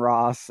 John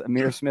Ross,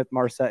 Amir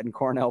Smith-Marset, and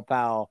Cornell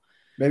Powell.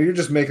 Man, you're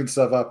just making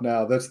stuff up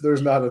now.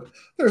 There's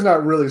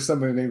not really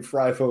somebody named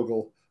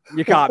Freifogel.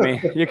 You caught me.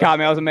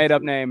 I was a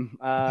made-up name.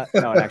 No,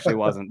 it actually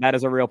wasn't. That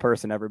is a real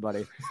person,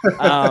 everybody.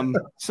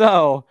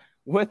 So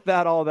with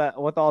all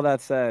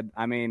that said,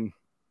 I mean,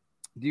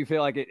 do you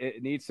feel like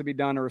it needs to be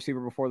done a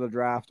receiver before the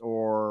draft,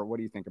 or what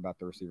do you think about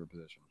the receiver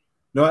position?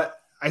 No,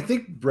 I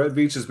think Brett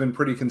Veach has been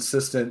pretty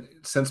consistent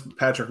since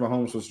Patrick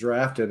Mahomes was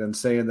drafted and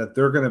saying that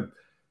they're going to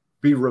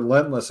be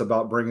relentless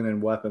about bringing in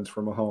weapons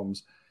for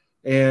Mahomes.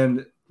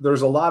 And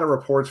there's a lot of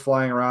reports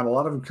flying around, a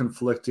lot of them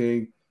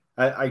conflicting.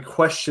 I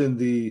question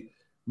the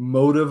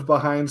motive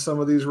behind some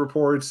of these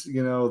reports.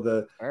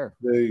 The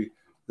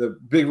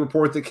big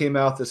report that came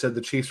out that said the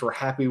Chiefs were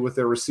happy with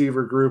their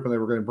receiver group and they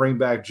were going to bring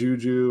back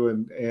Juju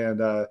and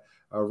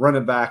run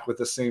it back with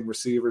the same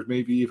receivers,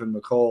 maybe even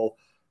McColl.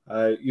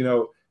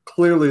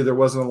 Clearly there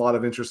wasn't a lot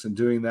of interest in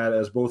doing that,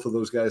 as both of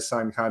those guys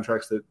signed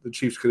contracts that the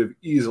Chiefs could have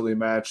easily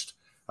matched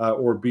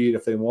or beat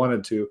if they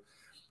wanted to.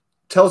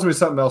 Tells me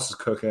something else is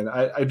cooking.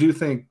 I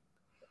think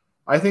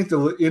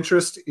the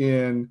interest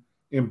in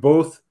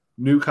both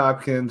Nuke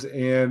Hopkins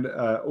and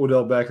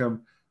Odell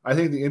Beckham, I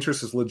think the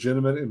interest is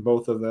legitimate in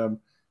both of them.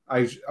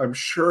 I'm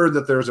sure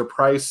that there's a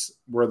price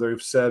where they've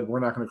said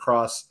we're not going to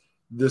cross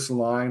this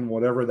line,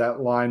 whatever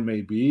that line may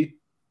be.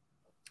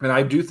 And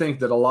I do think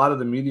that a lot of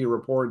the media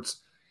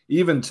reports,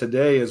 even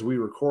today as we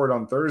record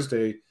on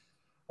Thursday,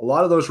 a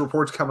lot of those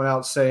reports coming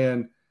out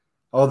saying,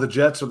 oh, the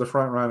Jets are the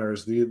front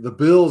runners, the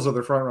Bills are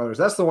the front runners.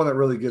 That's the one that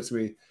really gets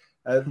me.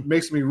 It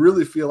makes me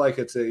really feel like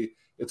it's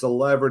a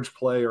leverage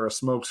play or a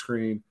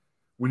smokescreen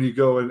when you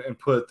go and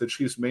put the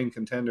Chiefs' main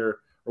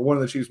contender or one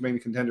of the Chiefs' main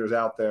contenders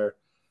out there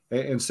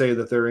and say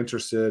that they're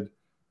interested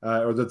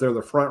or that they're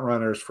the front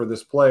runners for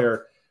this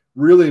player.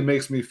 Really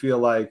makes me feel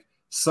like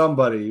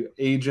somebody,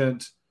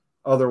 agent,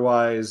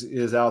 otherwise,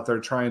 is out there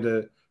trying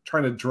to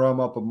drum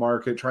up a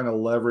market, trying to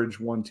leverage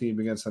one team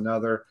against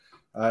another,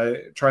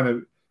 trying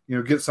to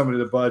get somebody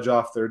to budge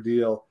off their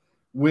deal.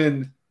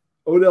 When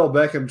Odell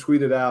Beckham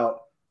tweeted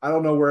out, I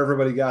don't know where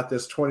everybody got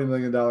this $20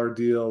 million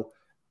deal,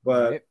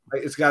 but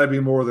it's got to be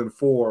more than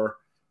 4.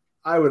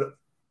 I would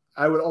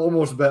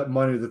almost bet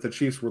money that the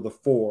Chiefs were the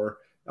 4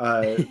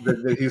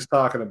 that he's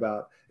talking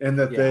about, and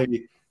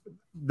that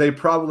they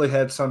probably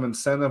had some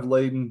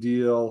incentive-laden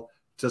deal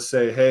to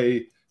say,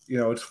 hey,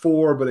 it's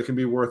 4, but it can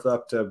be worth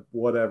up to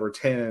whatever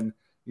 10.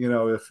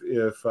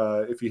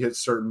 If he hits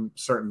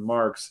certain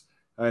marks,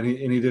 and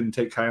he didn't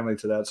take kindly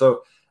to that.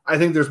 So I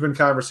think there's been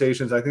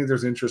conversations. I think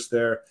there's interest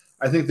there.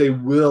 I think they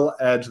will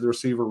add to the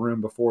receiver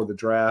room before the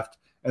draft,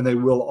 and they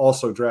will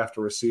also draft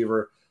a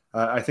receiver.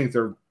 I think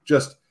they're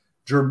just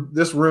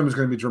this room is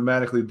going to be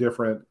dramatically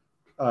different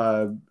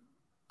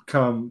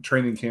come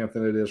training camp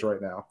than it is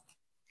right now.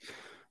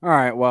 All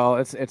right, well,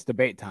 it's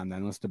debate time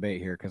then. Let's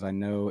debate here because I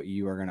know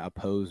you are going to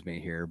oppose me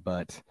here.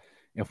 But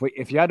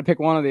if you had to pick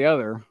one or the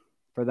other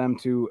for them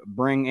to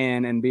bring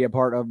in and be a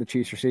part of the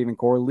Chiefs receiving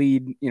core,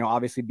 lead,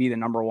 obviously be the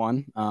number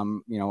one,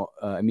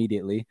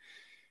 immediately.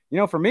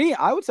 For me,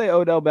 I would say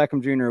Odell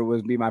Beckham Jr.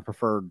 would be my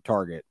preferred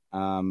target.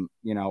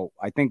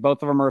 I think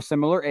both of them are a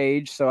similar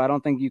age, so I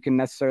don't think you can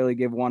necessarily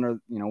give one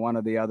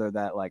or the other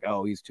that like,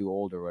 oh, he's too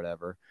old or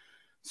whatever.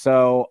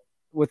 So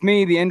with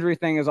me, the injury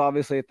thing is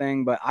obviously a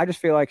thing, but I just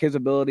feel like his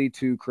ability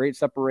to create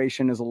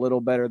separation is a little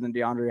better than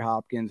DeAndre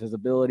Hopkins. His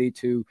ability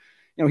to,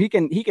 he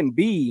can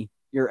be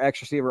your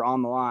X receiver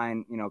on the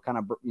line, kind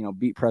of,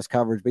 beat press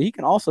coverage, but he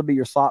can also be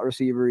your slot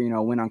receiver,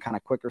 win on kind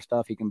of quicker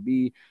stuff. He can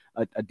be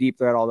a deep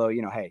threat, although,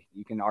 hey,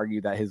 you can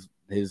argue that his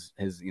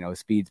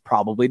speed's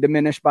probably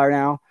diminished by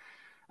now.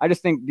 I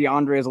just think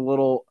DeAndre is a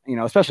little,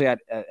 especially at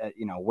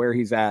where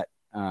he's at,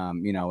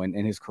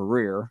 in his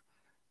career.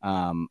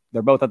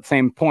 They're both at the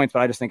same points, but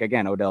I just think,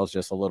 again, Odell's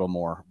just a little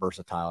more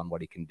versatile in what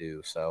he can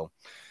do. So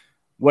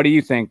what do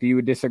you think? Do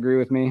you disagree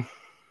with me?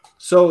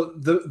 So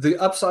the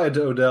upside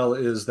to Odell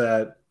is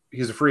that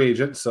he's a free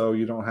agent, so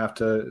you don't have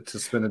to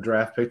spend a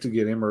draft pick to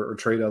get him or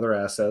trade other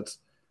assets.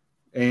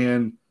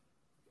 And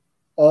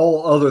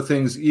all other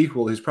things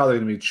equal, he's probably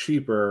going to be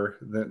cheaper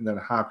than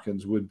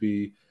Hopkins would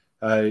be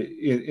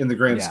in the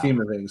grand scheme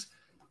of things.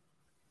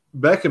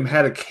 Beckham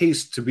had a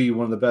case to be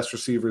one of the best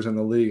receivers in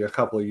the league a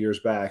couple of years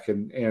back,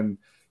 and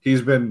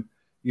he's been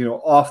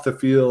off the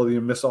field.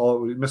 Missed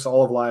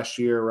all of last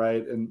year,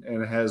 right?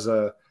 And has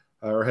the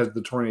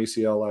torn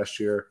ACL last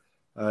year,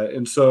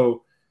 and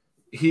so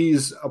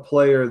he's a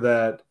player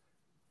that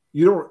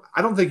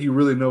I don't think you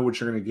really know what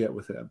you're going to get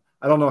with him.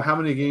 I don't know how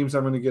many games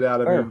I'm going to get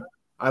out of him.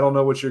 I don't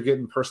know what you're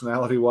getting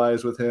personality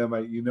wise with him.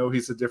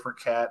 He's a different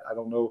cat. I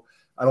don't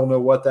know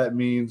what that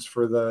means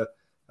for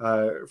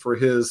for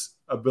his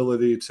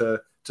ability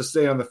to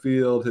stay on the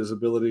field, his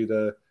ability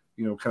to,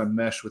 kind of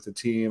mesh with the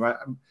team.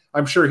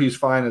 I'm sure he's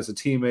fine as a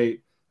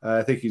teammate.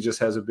 I think he just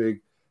has a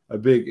big,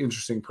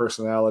 interesting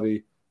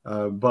personality.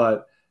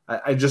 But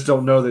I just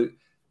don't know that.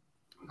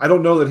 I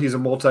don't know that he's a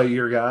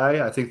multi-year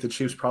guy. I think the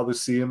Chiefs probably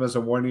see him as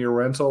a one-year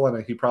rental,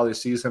 and he probably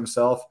sees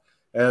himself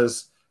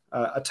as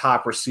a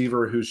top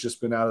receiver who's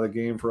just been out of the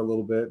game for a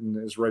little bit and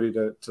is ready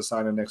to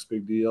sign a next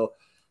big deal.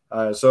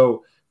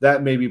 So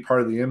that may be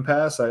part of the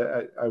impasse,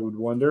 I would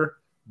wonder.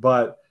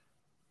 But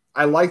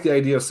I like the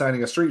idea of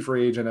signing a street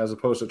free agent as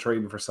opposed to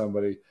trading for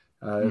somebody,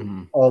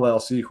 all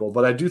else equal.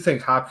 But I do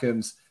think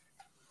Hopkins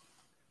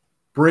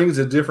brings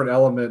a different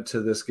element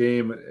to this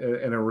game,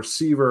 and a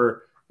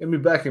receiver. I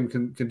mean, Beckham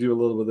can do a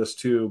little bit of this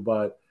too,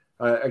 but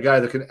a guy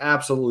that can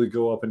absolutely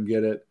go up and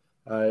get it,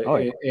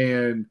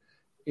 and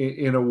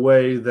in a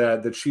way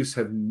that the Chiefs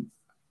have,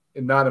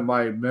 not in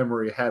my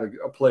memory, had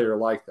a player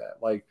like that.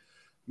 Like,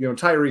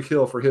 Tyreek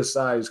Hill for his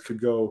size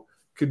could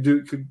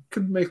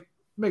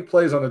make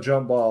plays on a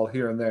jump ball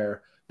here and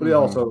there, but he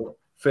also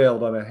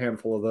failed on a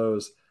handful of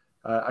those.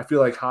 I feel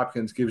like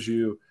Hopkins gives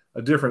you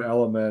a different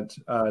element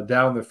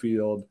down the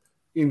field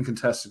in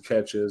contested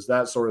catches,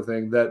 that sort of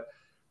thing, that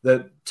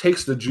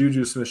takes the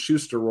Juju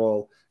Smith-Schuster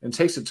role and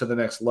takes it to the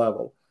next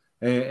level.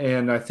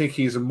 And I think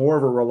he's more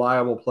of a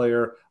reliable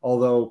player,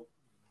 although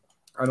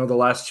I know the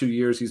last 2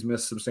 years he's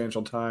missed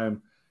substantial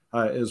time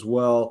as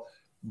well.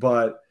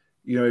 But,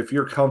 if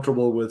you're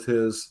comfortable with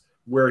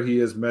where he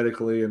is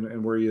medically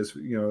and where he is,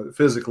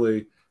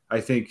 physically,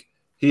 I think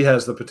he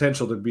has the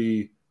potential to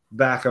be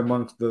back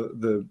amongst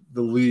the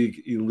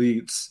league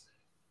elites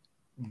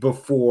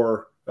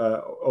before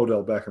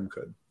Odell Beckham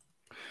could.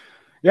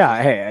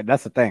 Yeah, hey,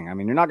 that's the thing. I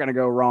mean, you're not going to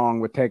go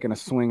wrong with taking a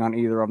swing on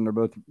either of them. They're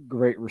both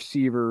great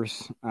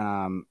receivers.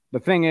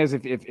 The thing is,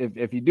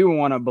 if you do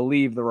want to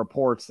believe the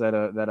reports that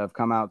have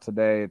come out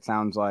today, it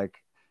sounds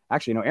like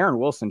actually, Aaron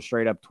Wilson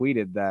straight up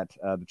tweeted that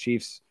the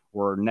Chiefs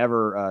were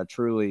never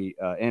truly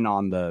in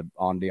on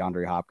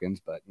DeAndre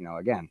Hopkins. But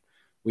again,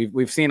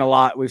 we've seen a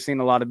lot. We've seen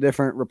a lot of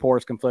different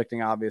reports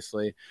conflicting.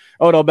 Obviously,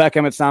 Odell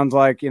Beckham. It sounds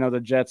like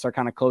the Jets are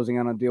kind of closing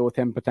on a deal with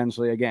him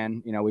potentially.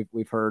 Again,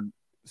 we've heard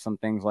some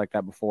things like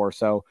that before.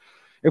 So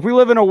if we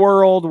live in a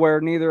world where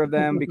neither of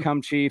them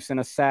become Chiefs in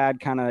a sad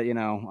kind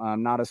of,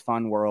 not as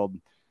fun world,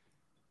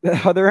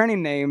 are there any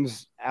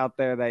names out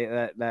there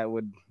that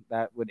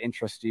would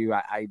interest you?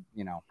 I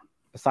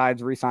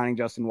besides re-signing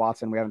Justin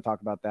Watson, we haven't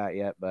talked about that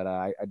yet, but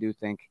I do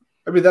think,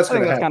 that's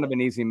kind of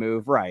an easy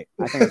move. Right.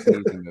 I think it's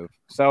an easy move.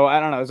 So I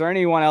don't know. Is there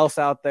anyone else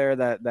out there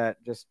that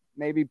just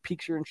maybe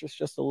piques your interest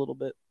just a little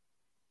bit?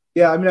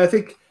 Yeah. I mean, I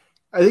think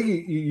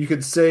you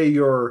could say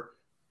your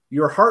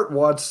heart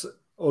wants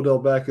Odell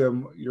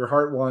Beckham. Your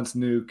heart wants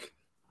Nuke.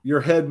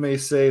 Your head may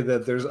say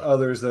that there's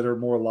others that are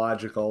more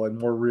logical and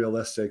more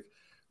realistic.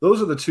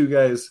 Those are the two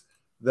guys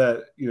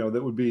that,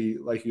 that would be,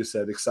 like you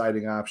said,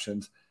 exciting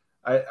options.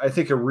 I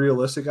think a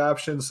realistic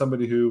option,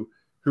 somebody who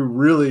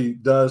really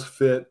does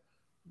fit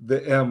the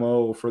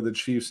MO for the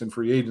Chiefs and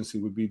free agency,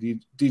 would be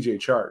DJ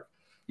Chark.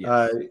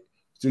 Yes.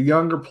 He's a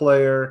younger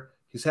player.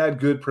 He's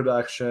had good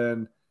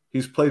production.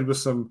 He's played with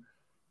some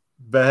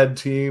bad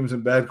teams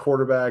and bad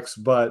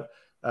quarterbacks, but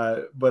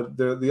but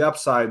the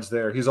upside's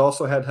there. He's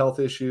also had health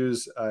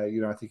issues. I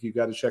think you've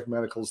got to check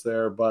medicals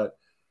there, but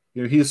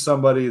he's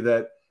somebody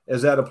that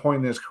is at a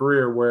point in his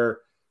career where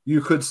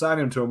you could sign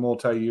him to a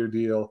multi-year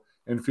deal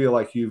and feel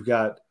like he's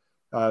got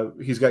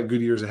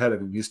good years ahead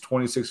of him. He's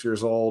 26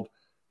 years old.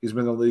 He's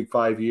been in the league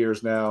 5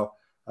 years now.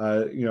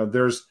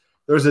 There's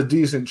a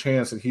decent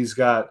chance that he's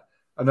got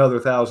another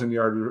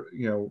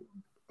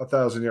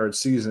 1,000-yard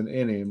season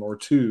in him, or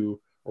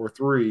 2 or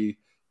 3,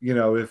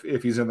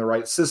 if he's in the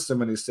right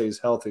system and he stays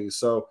healthy.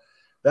 So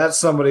that's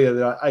somebody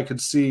that I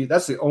could see.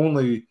 That's the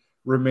only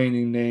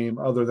remaining name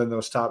other than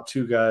those top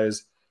 2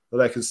 guys that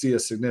I could see a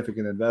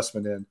significant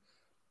investment in.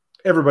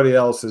 Everybody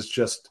else is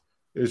just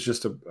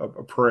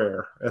a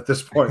prayer at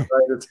this point,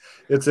 right?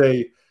 It's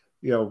a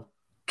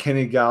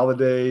Kenny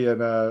Galladay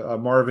and a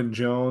Marvin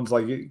Jones.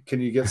 Like,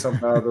 can you get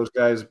something out of those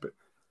guys?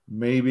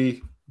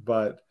 Maybe,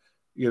 but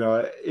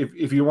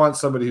if you want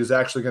somebody who's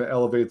actually going to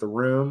elevate the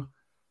room,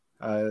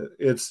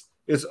 it's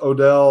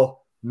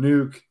Odell,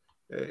 Nuke,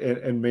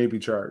 and maybe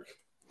Chark.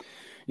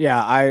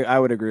 Yeah, I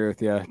would agree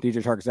with you.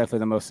 DJ Chark is definitely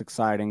the most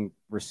exciting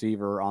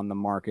receiver on the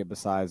market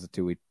besides the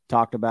 2 we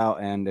talked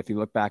about. And if you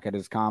look back at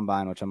his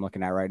combine, which I'm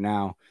looking at right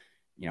now,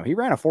 he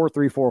ran a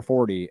 4.3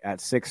 440 at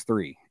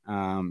 6'3",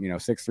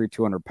 6'3",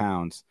 200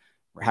 pounds,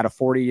 had a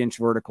 40-inch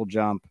vertical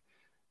jump,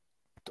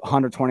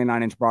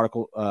 129-inch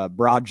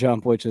broad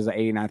jump, which is an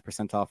 89th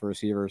percentile for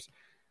receivers.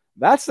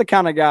 That's the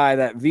kind of guy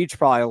that Veach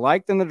probably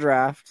liked in the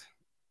draft,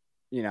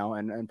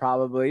 and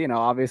probably,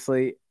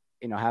 obviously,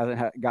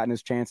 hasn't gotten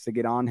his chance to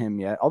get on him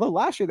yet. Although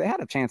last year they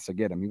had a chance to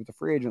get him. He was a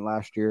free agent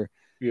last year.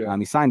 Yeah.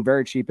 He signed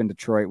very cheap in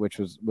Detroit, which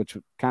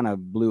kind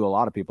of blew a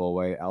lot of people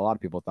away. A lot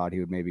of people thought he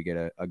would maybe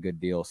get a good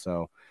deal.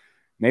 So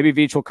maybe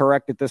Veach will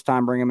correct it this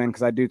time, bring him in,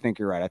 because I do think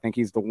you're right. I think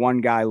he's the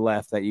one guy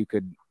left that you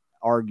could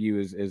argue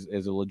is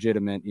a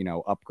legitimate,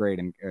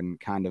 upgrade and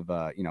kind of,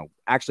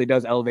 actually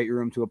does elevate your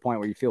room to a point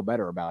where you feel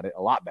better about it,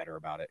 a lot better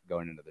about it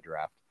going into the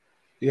draft.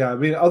 Yeah, I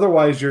mean,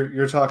 otherwise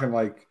you're talking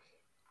like,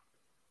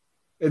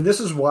 and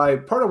this is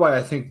part of why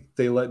I think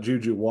they let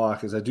Juju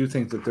walk is I do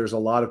think that there's a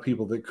lot of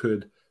people that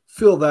could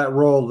fill that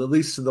role, at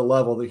least to the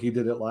level that he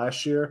did it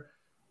last year.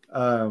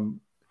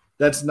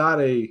 That's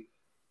not a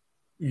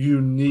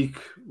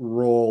unique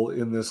role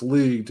in this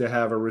league to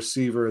have a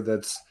receiver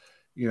that's,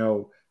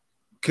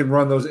 can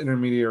run those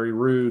intermediary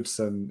routes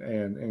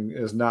and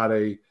is not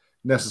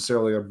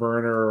necessarily a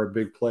burner or a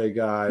big play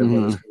guy, but is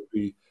going to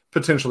be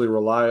potentially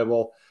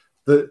reliable.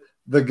 The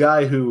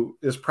guy who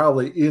is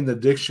probably in the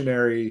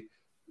dictionary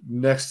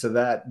next to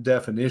that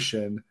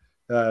definition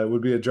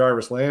would be a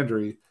Jarvis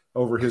Landry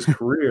over his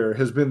career,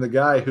 has been the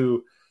guy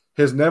who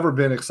has never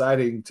been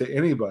exciting to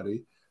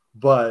anybody,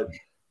 but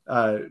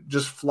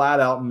just flat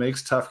out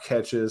makes tough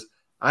catches.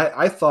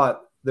 I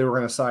thought they were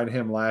going to sign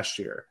him last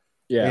year.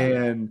 Yeah.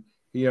 And,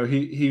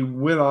 he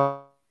went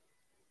on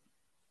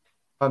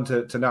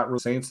to not really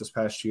Saints this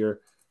past year.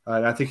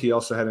 And I think he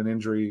also had an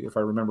injury, if I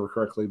remember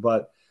correctly,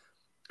 but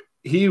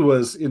he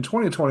was in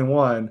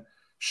 2021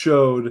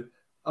 showed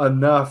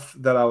enough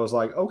that I was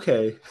like,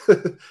 okay,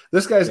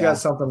 this guy's got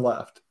something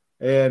left.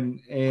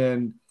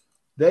 And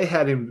they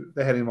had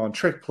him on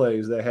trick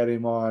plays. They had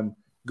him on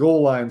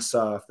goal line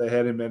stuff. They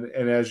had him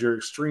and as your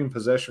extreme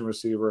possession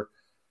receiver.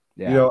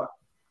 Yeah.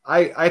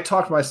 I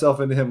talked myself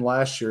into him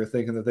last year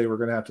thinking that they were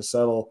going to have to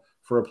settle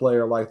for a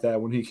player like that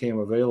when he came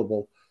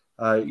available.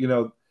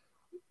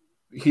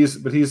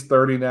 He's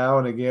 30 now.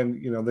 And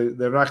again,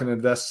 they're not going to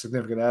invest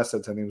significant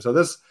assets in him. So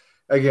this,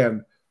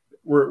 again,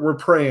 we're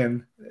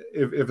praying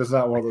if it's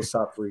not one of those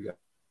top 3 guys.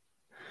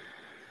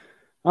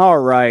 All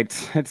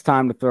right. It's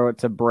time to throw it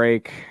to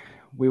break.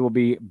 We will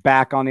be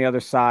back on the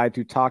other side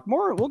to talk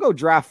more. We'll go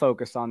draft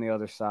focus on the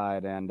other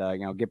side and,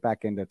 get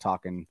back into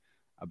talking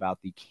about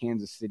the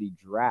Kansas City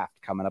draft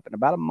coming up in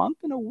about a month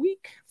and a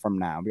week from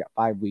now. We got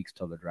 5 weeks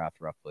till the draft,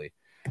 roughly.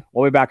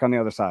 We'll be back on the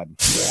other side.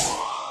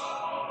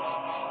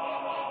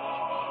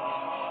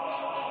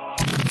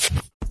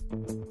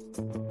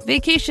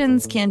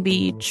 Vacations can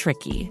be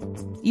tricky.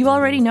 You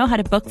already know how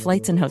to book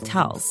flights and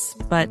hotels,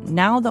 but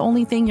now the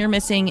only thing you're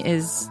missing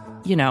is,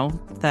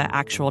 the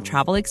actual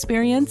travel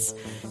experience.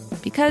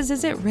 Because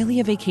is it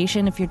really a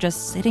vacation if you're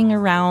just sitting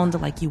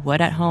around like you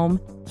would at home?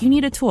 You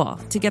need a tool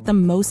to get the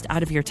most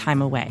out of your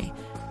time away.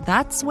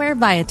 That's where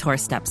Viator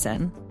steps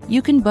in.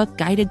 You can book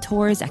guided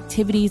tours,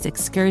 activities,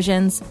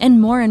 excursions,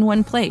 and more in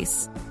one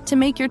place to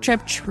make your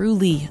trip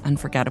truly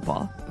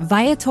unforgettable.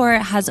 Viator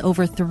has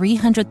over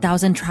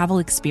 300,000 travel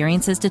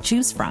experiences to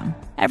choose from.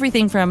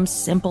 Everything from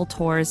simple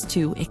tours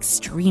to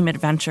extreme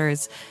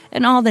adventures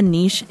and all the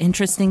niche,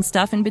 interesting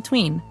stuff in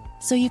between.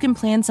 So you can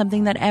plan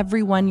something that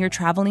everyone you're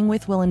traveling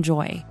with will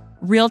enjoy.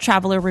 Real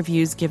traveler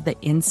reviews give the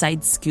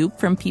inside scoop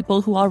from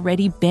people who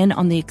already been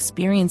on the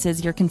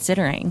experiences you're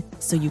considering,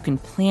 so you can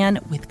plan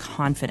with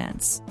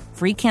confidence.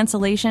 Free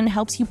cancellation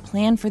helps you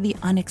plan for the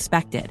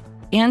unexpected.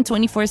 And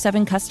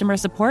 24/7 customer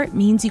support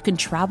means you can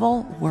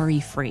travel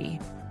worry-free.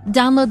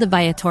 Download the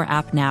Viator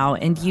app now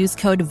and use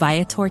code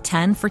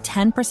Viator10 for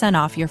 10%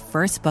 off your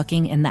first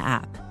booking in the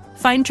app.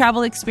 Find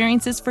travel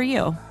experiences for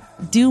you.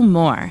 Do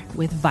more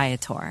with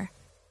Viator.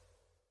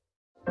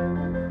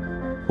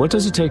 What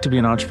does it take to be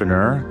an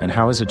entrepreneur, and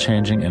how is it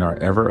changing in our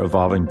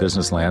ever-evolving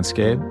business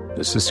landscape?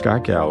 This is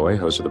Scott Galloway,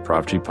 host of the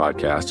Prop G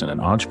podcast and an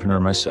entrepreneur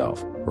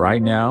myself.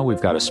 Right now,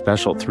 we've got a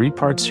special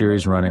 3-part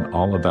series running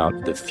all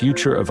about the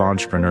future of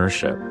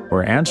entrepreneurship.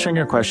 We're answering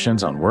your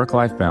questions on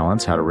work-life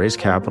balance, how to raise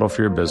capital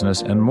for your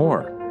business, and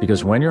more.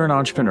 Because when you're an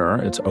entrepreneur,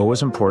 it's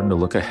always important to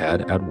look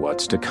ahead at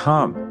what's to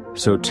come.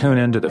 So tune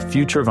in to the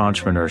Future of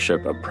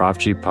Entrepreneurship, a Prop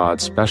G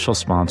pod special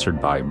sponsored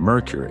by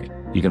Mercury.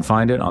 You can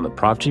find it on the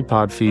Prop G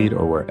pod feed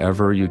or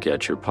wherever you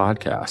get your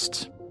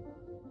podcasts.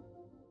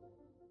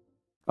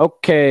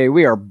 Okay,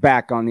 we are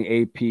back on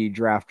the AP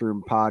Draft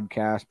Room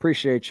podcast.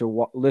 Appreciate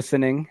you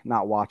listening,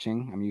 not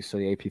watching. I'm used to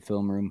the AP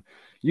Film Room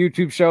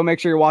YouTube show. Make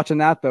sure you're watching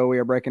that, though. We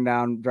are breaking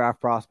down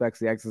draft prospects,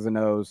 the X's and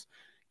O's,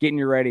 getting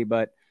you ready.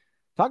 But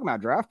talking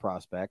about draft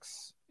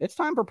prospects, it's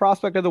time for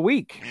Prospect of the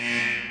Week.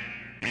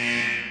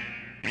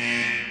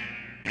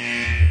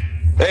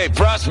 Hey,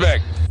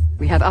 prospect.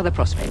 We have other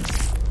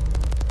prospects.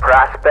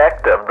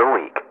 Prospect of the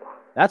Week.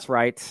 That's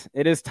right.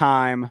 It is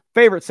time.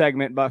 Favorite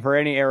segment, but for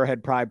any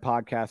Arrowhead Pride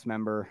podcast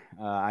member,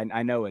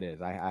 I know it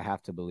is. I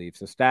have to believe.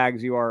 So,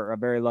 Stags, you are a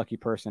very lucky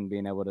person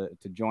being able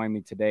to join me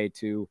today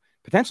to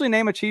potentially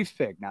name a Chiefs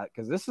pick. Now,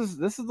 because this is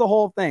the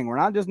whole thing. We're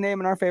not just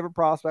naming our favorite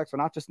prospects.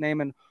 We're not just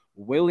naming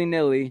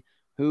willy-nilly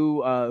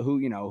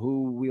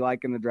who we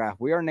like in the draft.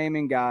 We are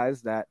naming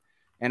guys that,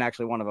 and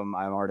actually one of them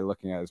I'm already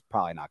looking at is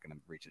probably not going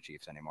to reach the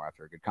Chiefs anymore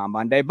after a good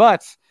combine day.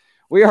 But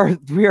we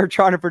are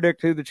trying to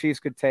predict who the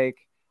Chiefs could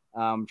take.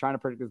 Trying to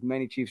predict as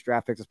many Chiefs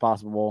draft picks as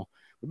possible.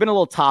 We've been a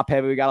little top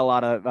heavy. We got a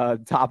lot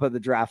of top of the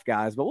draft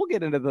guys, but we'll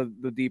get into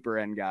the deeper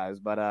end guys.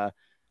 But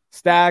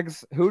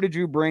Stags, who did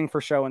you bring for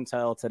show and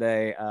tell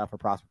today for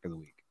Prospect of the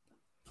Week?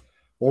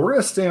 Well, we're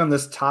going to stay on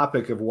this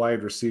topic of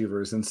wide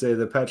receivers and say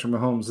that Patrick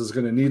Mahomes is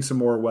going to need some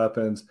more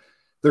weapons.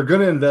 They're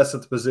going to invest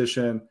at the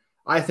position.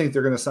 I think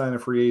they're going to sign a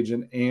free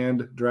agent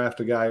and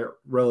draft a guy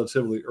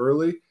relatively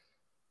early.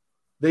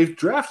 They've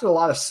drafted a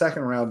lot of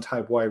second round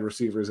type wide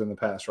receivers in the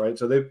past, right?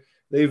 So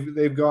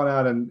they've gone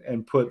out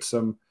and put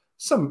some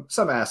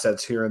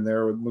assets here and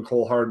there with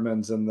Mecole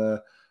Hardmans and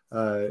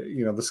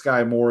the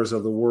Sky Moores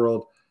of the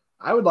world.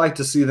 I would like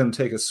to see them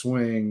take a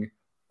swing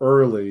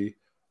early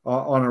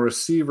on a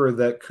receiver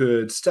that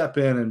could step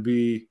in and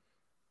be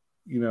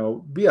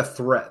a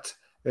threat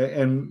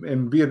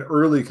and be an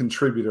early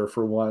contributor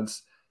for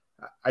once.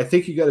 I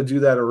think you got to do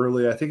that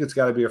early. I think it's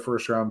got to be a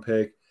first round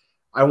pick.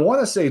 I want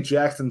to say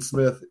Jackson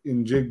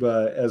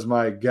Smith-Njigba as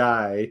my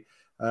guy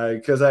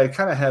because I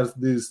kind of have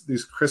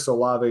these Chris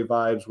Olave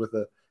vibes with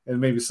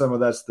and maybe some of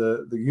that's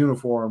the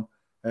uniform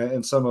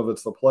and some of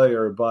it's the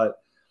player, but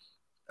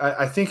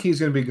I think he's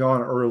going to be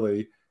gone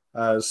early.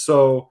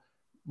 So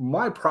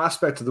my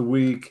prospect of the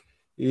week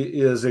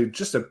is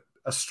just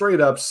a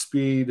straight up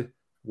speed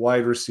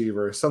wide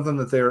receiver, something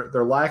that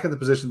they're lacking the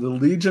position. The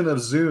Legion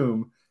of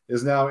Zoom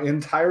is now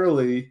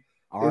entirely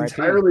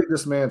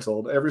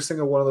dismantled. Every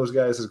single one of those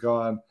guys is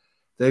gone.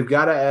 They've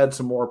got to add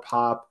some more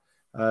pop.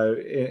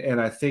 And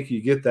I think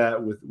you get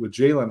that with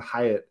Jalen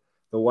Hyatt,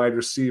 the wide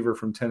receiver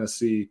from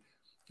Tennessee.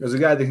 There's a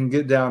guy that can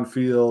get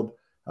downfield,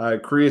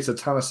 creates a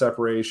ton of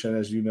separation,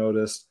 as you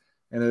noticed,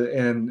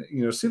 and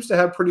seems to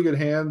have pretty good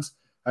hands.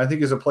 I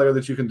think he's a player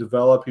that you can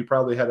develop. He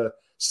probably had a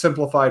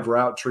simplified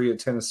route tree at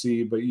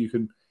Tennessee, but you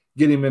can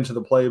get him into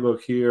the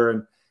playbook here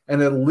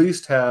and at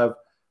least have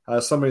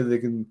somebody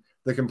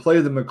that can play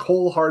the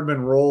Mecole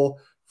Hardman role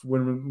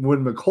when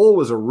Mecole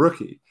was a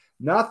rookie,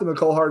 not the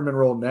Mecole Hardman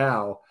role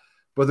now,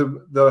 but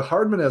the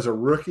Hardman as a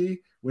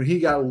rookie when he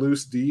got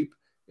loose deep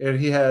and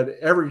he had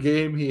every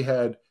game he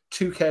had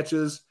 2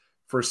 catches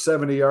for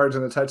 70 yards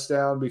and a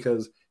touchdown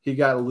because he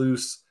got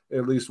loose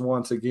at least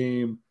once a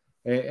game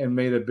and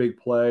made a big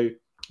play,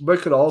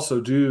 but could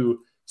also do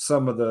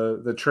some of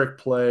the trick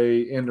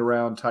play end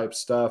around type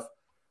stuff.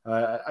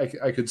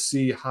 I could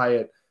see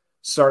Hyatt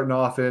starting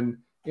off in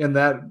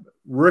that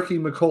rookie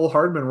Mecole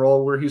Hardman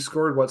role where he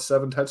scored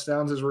 7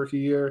 touchdowns his rookie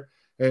year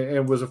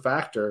and was a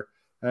factor.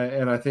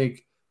 And I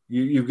think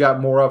you've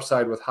got more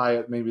upside with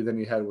Hyatt maybe than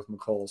you had with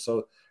Mecole.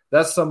 So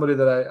that's somebody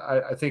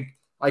that I think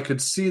I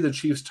could see the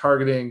Chiefs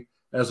targeting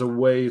as a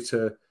way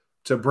to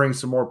bring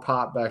some more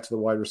pop back to the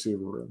wide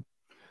receiver room.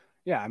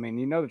 Yeah, I mean,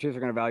 the Chiefs are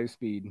going to value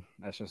speed.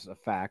 That's just a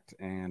fact,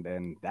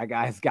 and that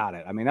guy's got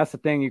it. I mean, that's the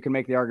thing. You can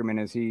make the argument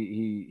is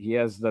he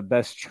has the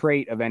best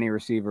trait of any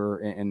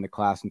receiver in the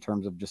class in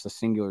terms of just a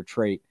singular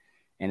trait,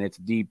 and it's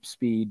deep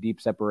speed, deep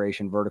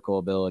separation, vertical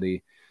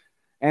ability.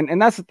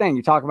 And that's the thing.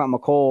 You talk about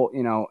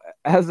Mecole,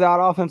 as that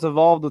offense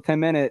evolved with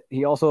him in it,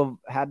 he also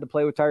had to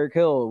play with Tyreek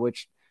Hill,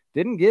 which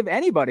didn't give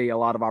anybody a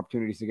lot of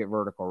opportunities to get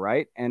vertical,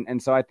 right? And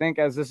so I think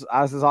as this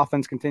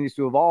offense continues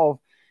to evolve,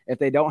 if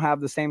they don't have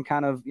the same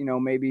kind of,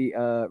 maybe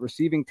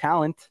receiving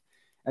talent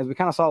as we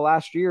kind of saw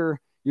last year,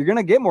 you're going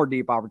to get more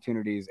deep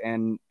opportunities.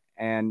 And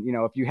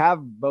if you have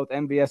both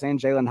MVS and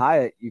Jalen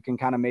Hyatt, you can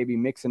kind of maybe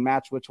mix and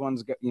match which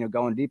one's,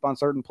 going deep on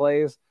certain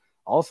plays.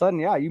 All of a sudden,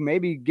 yeah, you may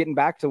be getting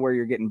back to where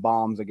you're getting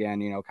bombs again,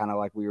 kind of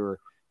like we were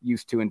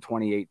used to in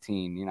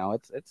 2018.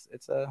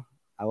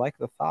 I like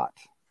the thought.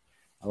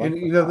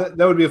 That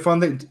would be a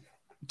fun thing.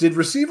 Did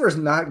receivers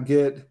not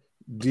get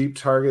deep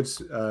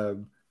targets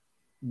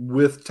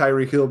with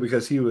Tyreek Hill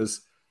because he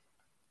was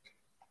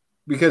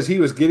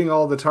getting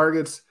all the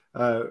targets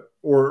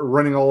or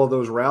running all of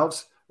those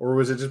routes, or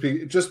was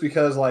it just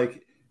because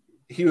like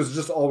he was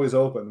just always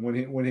open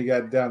when he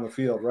got down the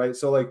field, right?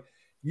 So like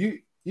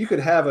you could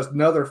have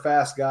another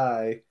fast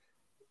guy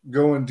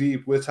going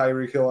deep with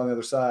Tyreek Hill on the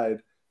other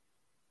side,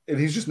 and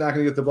he's just not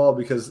going to get the ball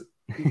because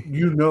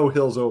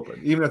Hill's open,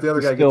 even if the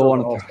other guy gets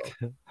open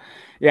also.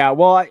 Yeah,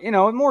 well,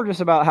 more just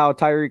about how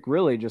Tyreek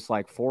really just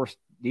like forced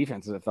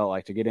defenses, it felt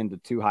like, to get into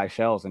too high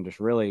shells and just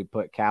really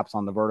put caps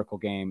on the vertical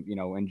game,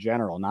 in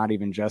general, not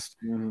even just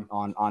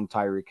on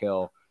Tyreek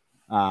Hill.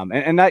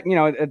 And that,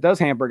 it does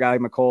hamper a guy like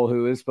Mecole,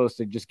 who is supposed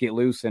to just get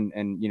loose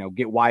and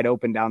get wide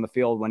open down the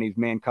field when he's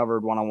man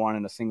covered one-on-one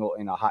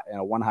in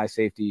a one high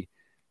safety,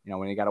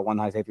 when you got a one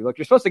high safety look.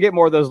 You're supposed to get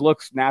more of those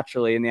looks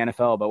naturally in the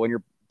NFL, but when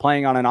you're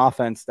playing on an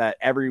offense that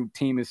every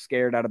team is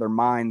scared out of their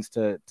minds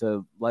to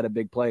let a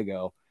big play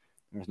go,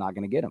 there's not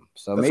going to get him.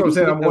 So that's what I'm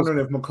saying. I'm wondering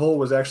if Mecole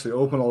was actually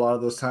open a lot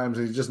of those times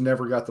and he just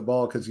never got the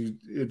ball because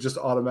it just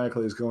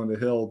automatically is going to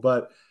Hill.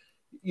 But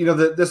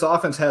this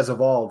offense has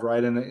evolved,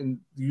 right? And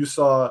you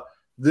saw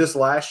this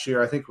last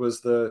year, I think,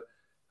 was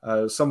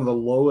some of the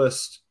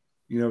lowest,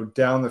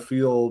 down the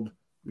field,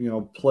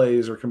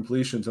 plays or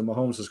completions in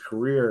Mahomes'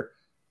 career.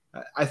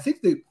 I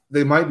think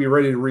they might be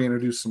ready to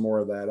reintroduce some more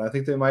of that. I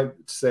think they might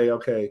say,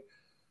 okay,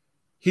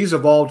 he's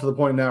evolved to the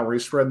point now where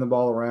he's spreading the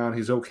ball around.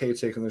 He's okay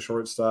taking the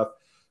short stuff.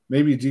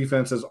 Maybe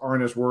defenses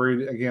aren't as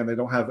worried. Again, they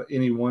don't have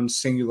any one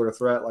singular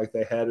threat like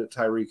they had at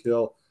Tyreek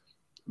Hill.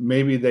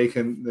 Maybe they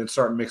can then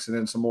start mixing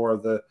in some more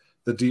of the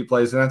deep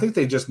plays. And I think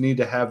they just need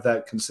to have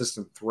that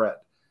consistent threat.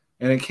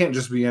 And it can't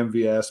just be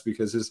MVS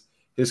because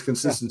his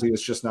consistency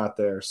is just not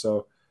there.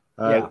 So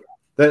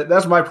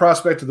that's my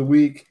prospect of the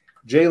week,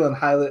 Jalin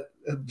Hyatt,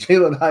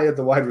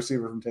 the wide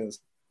receiver from Tennessee.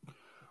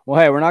 Well,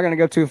 hey, we're not going to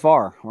go too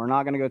far. We're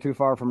not going to go too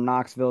far from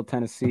Knoxville,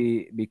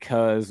 Tennessee,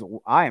 because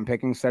I am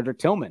picking Cedric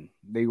Tillman,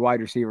 the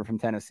wide receiver from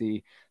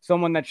Tennessee,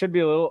 someone that should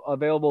be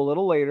available a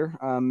little later,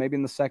 maybe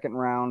in the second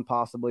round,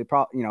 possibly,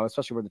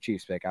 especially with the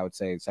Chiefs pick. I would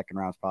say second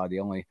round is probably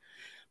the only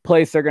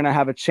place they're going to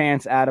have a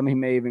chance at him. He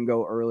may even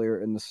go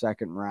earlier in the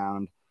second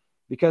round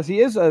because he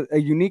is a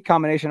unique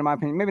combination, in my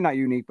opinion. Maybe not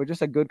unique, but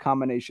just a good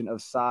combination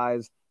of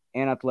size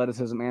and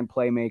athleticism and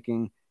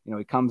playmaking.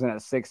 He comes in at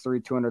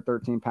 6'3",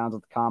 213 pounds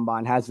at the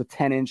combine, has the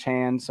 10-inch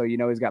hand, so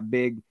he's got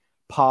big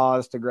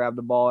paws to grab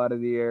the ball out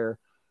of the air.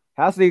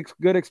 Has the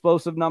good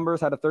explosive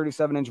numbers, had a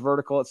 37-inch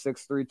vertical at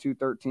 6'3",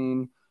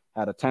 213,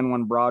 had a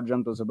 10-1 broad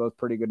jump. Those are both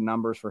pretty good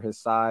numbers for his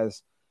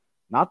size.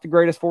 Not the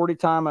greatest 40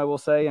 time, I will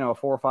say, a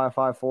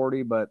 4.55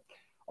 40, but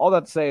all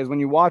that to say is when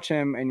you watch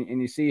him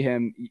and you see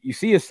him, you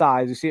see his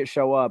size, you see it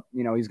show up.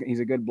 He's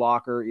a good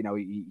blocker.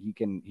 He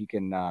can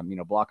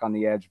block on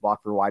the edge,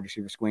 block for wide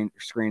receiver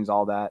screens,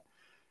 all that.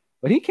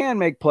 But he can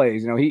make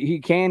plays. He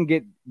can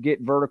get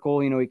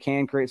vertical. He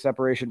can create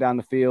separation down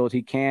the field.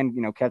 He can,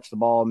 catch the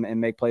ball and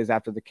make plays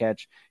after the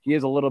catch. He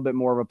is a little bit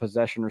more of a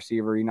possession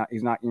receiver. You're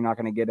not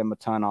going to get him a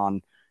ton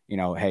on,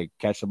 hey,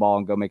 catch the ball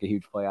and go make a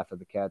huge play after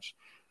the catch.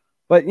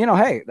 But,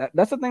 hey,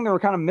 that's the thing that we're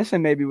kind of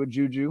missing maybe with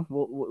Juju.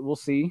 We'll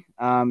see.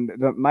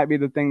 That might be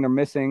the thing they're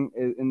missing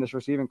in this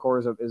receiving core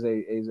is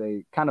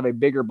a kind of a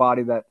bigger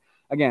body that,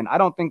 again, I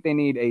don't think they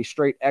need a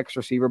straight X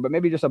receiver, but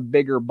maybe just a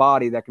bigger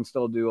body that can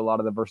still do a lot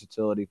of the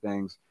versatility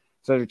things.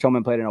 Cedric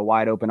Tillman played in a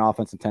wide open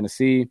offense in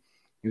Tennessee.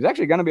 He was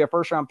actually going to be a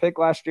first-round pick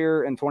last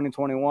year in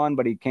 2021,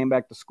 but he came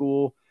back to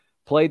school,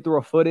 played through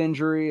a foot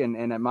injury, and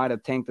it might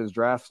have tanked his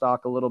draft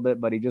stock a little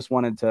bit, but he just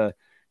wanted to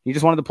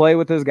play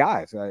with his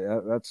guys.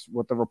 That's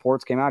what the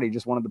reports came out. He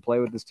just wanted to play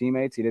with his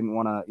teammates. He didn't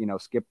want to,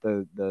 skip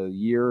the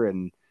year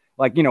and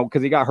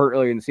because he got hurt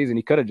earlier in the season.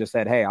 He could have just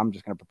said, hey, I'm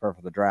just going to prepare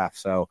for the draft.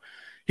 So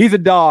he's a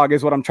dog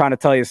is what I'm trying to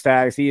tell you,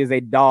 Stags. He is a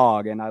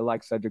dog, and I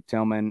like Cedric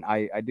Tillman.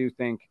 I do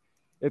think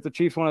if the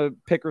Chiefs want to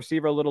pick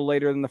receiver a little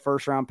later than the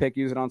first-round pick,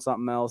 use it on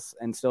something else,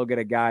 and still get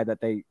a guy that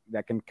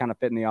can kind of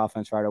fit in the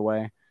offense right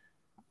away,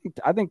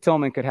 I think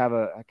Tillman could have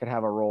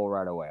a role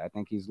right away. I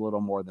think he's a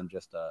little more than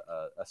just a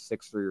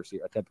 6'3"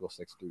 receiver, a typical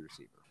 6'3"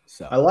 receiver.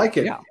 So I like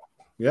it.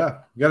 Yeah.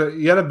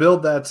 You gotta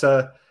build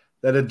that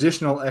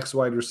additional X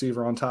wide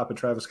receiver on top of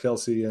Travis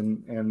Kelce,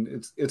 and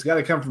it's got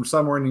to come from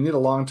somewhere, and you need a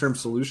long-term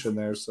solution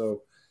there.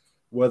 So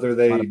whether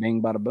they bada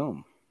bing, bada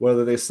boom,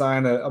 whether they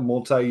sign a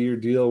multi-year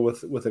deal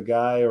with a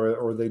guy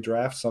or they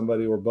draft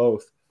somebody or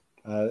both,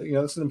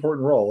 it's an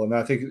important role. And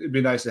I think it'd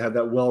be nice to have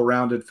that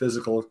well-rounded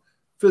physical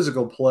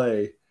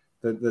play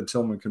that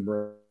Tillman can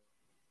bring.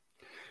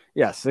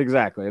 Yes,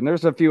 exactly. And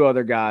there's a few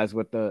other guys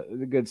with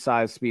the good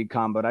size speed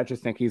combo, but I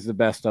just think he's the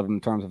best of them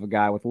in terms of a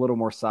guy with a little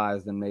more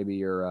size than maybe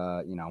your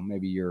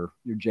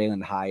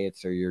Jalin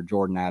Hyatts or your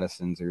Jordan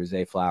Addisons or your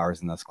Zay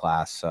Flowers in this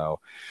class. So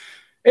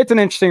it's an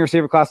interesting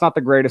receiver class, not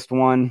the greatest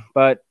one,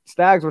 but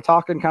Stags, we're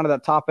talking kind of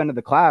that top end of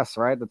the class,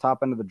 right? The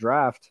top end of the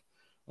draft.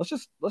 Let's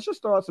just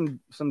throw out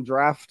some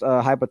draft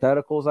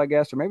hypotheticals, I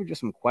guess, or maybe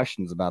just some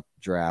questions about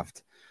the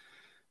draft.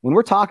 When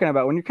we're talking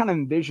about, when you're kind of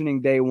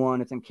envisioning day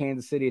one, it's in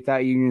Kansas City, it's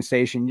at Union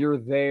Station, you're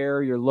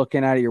there, you're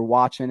looking at it, you're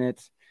watching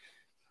it.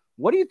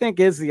 What do you think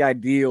is the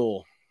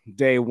ideal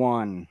day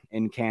one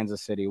in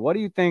Kansas City? What do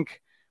you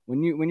think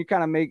when you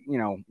kind of make,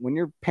 when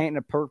you're painting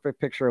a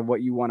perfect picture of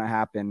what you want to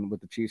happen with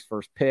the Chiefs'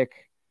 first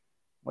pick?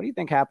 What do you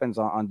think happens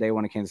on day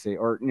one in Kansas City?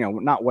 Or,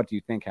 not what do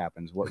you think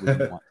happens, what would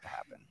you want to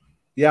happen?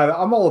 Yeah,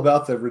 I'm all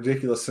about the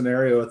ridiculous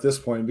scenario at this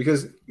point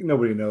because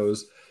nobody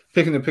knows.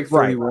 Picking to pick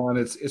 31,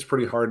 right. It's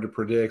pretty hard to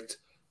predict.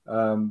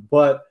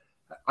 But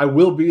I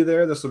will be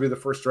there. This will be the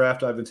first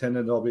draft I've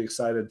attended. I'll be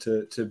excited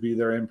to be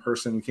there in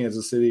person in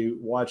Kansas City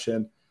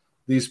watching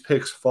these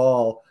picks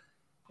fall.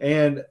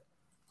 And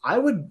I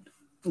would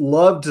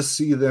love to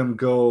see them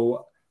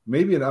go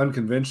maybe an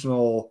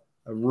unconventional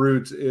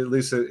route, at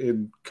least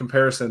in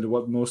comparison to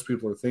what most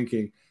people are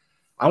thinking.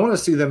 I want to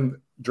see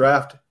them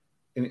draft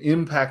an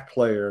impact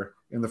player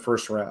in the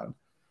first round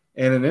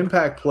and an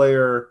impact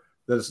player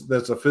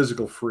that's a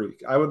physical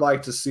freak. I would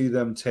like to see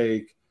them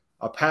take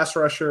a pass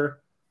rusher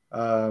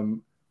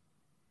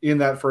in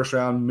that first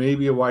round,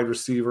 maybe a wide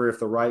receiver if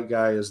the right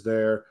guy is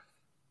there.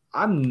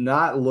 I'm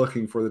not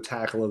looking for the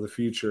tackle of the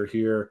future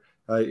here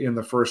in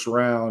the first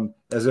round,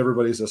 as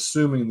everybody's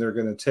assuming they're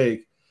going to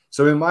take.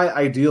 So in my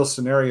ideal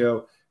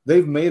scenario,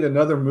 they've made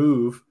another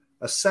move,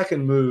 a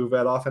second move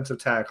at offensive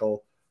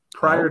tackle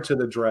prior to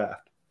the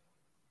draft.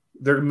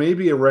 There may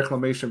be a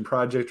reclamation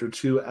project or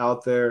two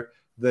out there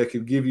that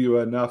could give you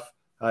enough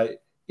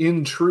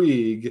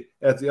intrigue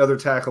at the other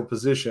tackle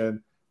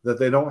position that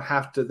they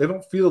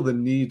don't feel the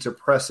need to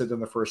press it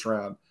in the first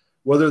round.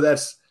 Whether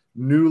that's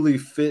newly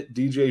fit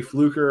DJ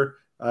Fluker,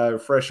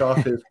 fresh off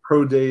his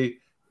pro day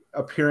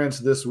appearance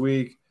this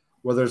week,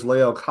 whether it's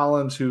Lael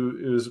Collins, who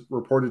is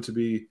reported to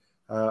be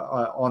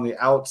on the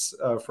outs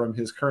from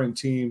his current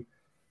team,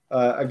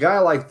 a guy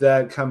like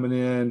that coming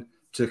in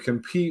to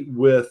compete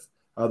with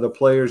the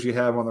players you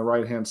have on the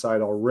right-hand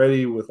side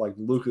already with like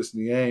Lucas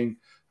Niang,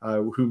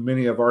 who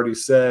many have already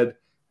said,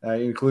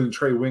 including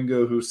Trey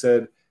Wingo, who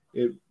said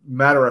it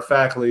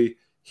matter-of-factly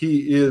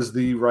he is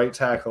the right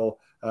tackle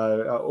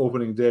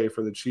opening day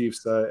for the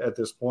Chiefs at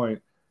this point,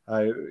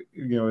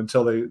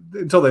 until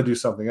they do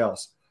something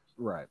else.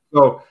 Right.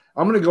 So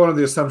I'm going to go under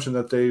the assumption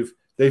that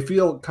they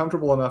feel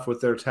comfortable enough with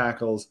their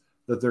tackles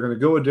that they're going to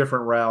go a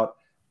different route.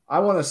 I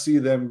want to see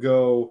them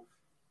go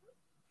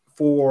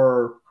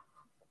for,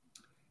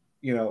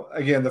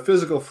 again, the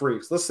physical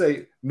freaks. Let's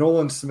say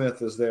Nolan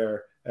Smith is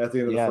there at the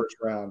end of the first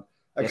round.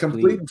 A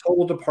complete and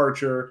total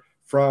departure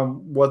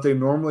from what they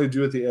normally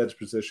do at the edge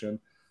position.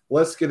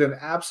 Let's get an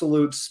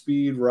absolute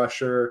speed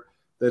rusher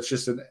that's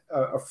just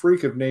a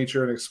freak of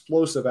nature, an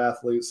explosive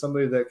athlete,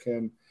 somebody that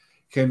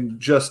can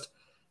just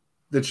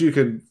that you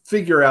can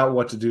figure out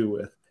what to do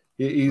with.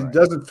 He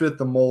doesn't fit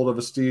the mold of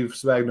a Steve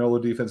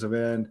Spagnuolo defensive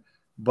end,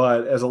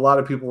 but as a lot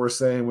of people were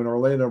saying, when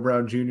Orlando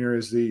Brown Jr.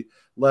 is the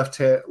left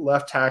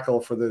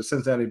tackle for the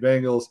Cincinnati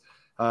Bengals,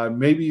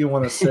 maybe you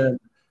want to send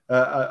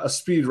a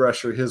speed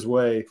rusher his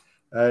way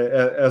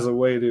as a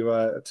way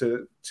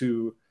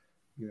to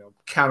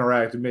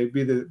counteract.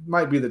 It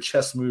might be the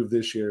chess move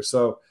this year.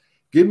 So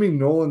give me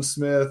Nolan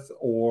Smith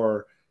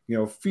or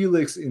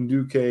Felix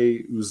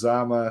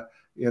Nduke-Uzama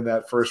in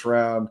that first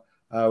round.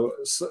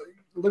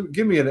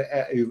 Give me an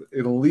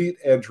elite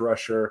edge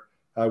rusher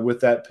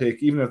with that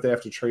pick, even if they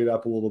have to trade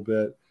up a little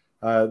bit.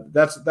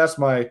 That's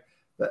my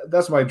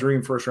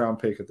dream first round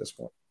pick at this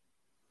point.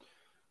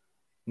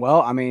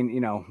 Well, I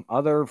mean,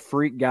 other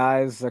freak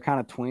guys, they're kind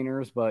of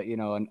tweeners, but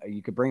and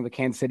you could bring the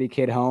Kansas City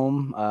kid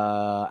home.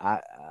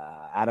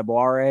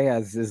 Adebawore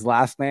as his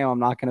last name. I'm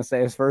not going to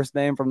say his first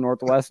name, from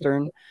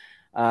Northwestern.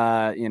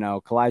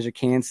 Kalijah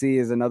Kancey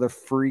is another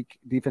freak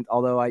defense.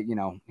 Although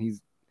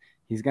he's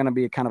going to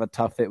be kind of a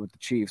tough fit with the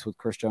Chiefs with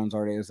Chris Jones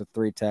already as a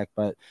 3 tech.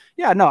 But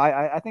yeah, no,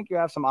 I think you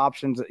have some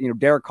options.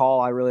 Derek Hall,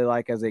 I really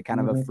like as a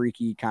kind of a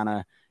freaky kind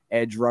of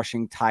edge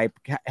rushing type.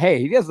 Hey,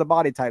 he has the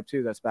body type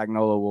too that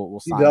Spagnuolo will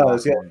sign. He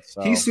does, yeah.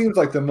 So. He seems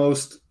like the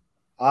most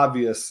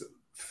obvious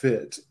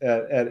fit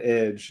at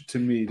edge to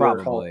me.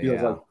 Probably, Derek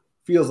Hall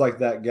feels like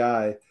that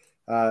guy.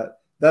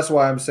 That's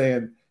why I'm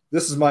saying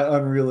this is my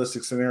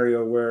unrealistic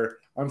scenario where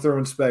I'm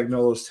throwing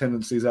Spagnuolo's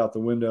tendencies out the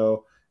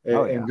window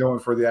and going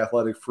for the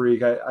athletic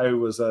freak. I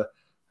was a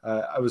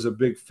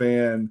big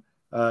fan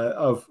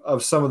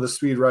of some of the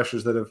speed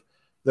rushers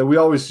that we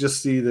always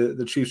just see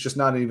the Chiefs just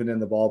not even in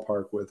the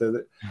ballpark with.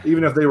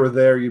 Even if they were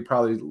there, you'd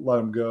probably let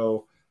them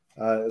go.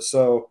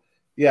 So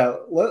yeah,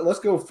 let's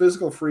go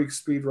physical freak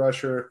speed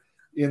rusher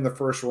in the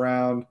first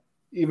round,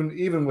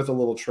 even with a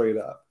little trade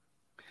up.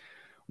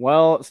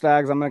 Well,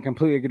 Stags, I'm going to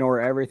completely ignore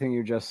everything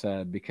you just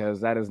said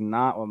because that is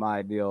not what my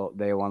ideal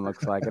day one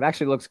looks like. It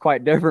actually looks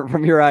quite different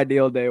from your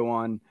ideal day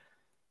one.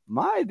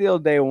 My ideal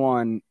day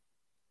one,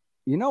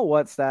 you know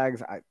what,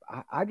 Stags?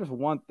 I just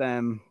want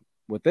them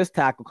with this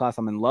tackle class.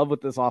 I'm in love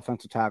with this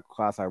offensive tackle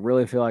class. I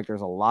really feel like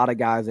there's a lot of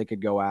guys they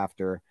could go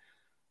after.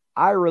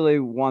 I really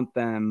want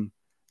them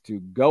to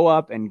go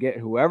up and get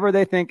whoever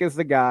they think is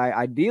the guy.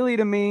 Ideally,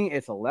 to me,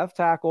 it's a left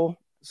tackle,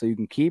 so you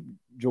can keep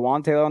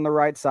Jawan Taylor on the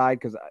right side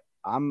because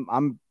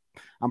I'm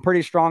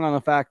pretty strong on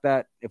the fact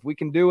that if we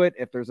can do it,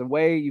 if there's a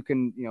way you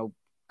can,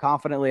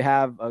 confidently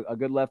have a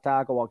good left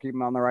tackle while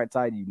keeping him on the right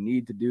side, you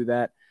need to do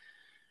that.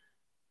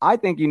 I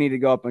think you need to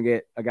go up and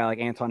get a guy like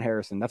Anton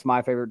Harrison. That's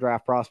my favorite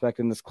draft prospect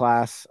in this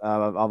class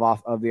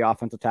of the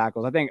offensive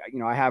tackles. I think,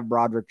 I have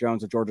Broderick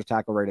Jones, a Georgia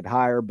tackle, rated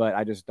higher, but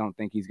I just don't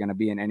think he's going to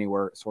be in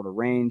anywhere sort of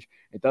range.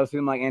 It does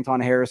seem like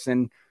Anton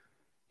Harrison,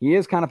 he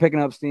is kind of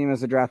picking up steam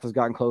as the draft has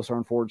gotten closer,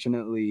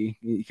 unfortunately,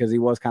 because he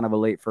was kind of a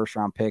late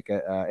first-round pick,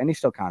 and he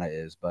still kind of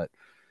is. But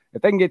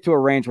if they can get to a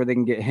range where they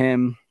can get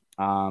him,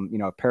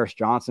 if Paris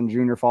Johnson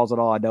Jr. falls at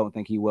all, I don't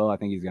think he will. I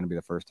think he's going to be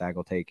the first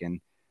tackle taken,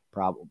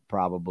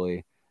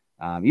 probably.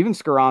 Even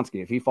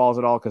Skoronski, if he falls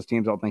at all, because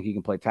teams don't think he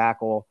can play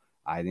tackle,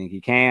 I think he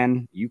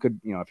can. You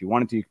could, if you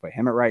wanted to, you could put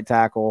him at right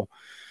tackle.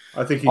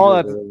 I think he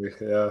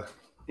could.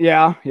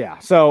 Yeah.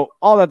 So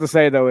all that to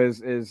say, though,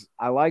 is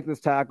I like this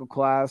tackle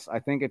class. I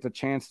think it's a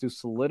chance to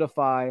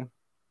solidify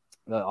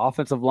the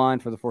offensive line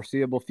for the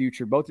foreseeable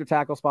future, both your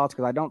tackle spots,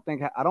 because I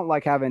don't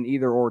like having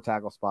either or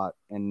tackle spot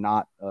and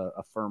not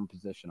a firm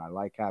position. I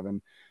like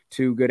having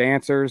two good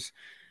answers.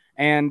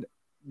 And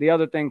the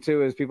other thing,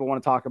 too, is people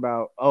want to talk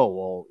about,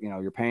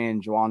 you're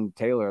paying Jawaan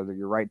Taylor,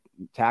 your right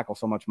tackle,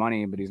 so much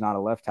money, but he's not a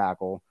left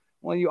tackle.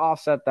 Well, you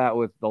offset that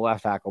with the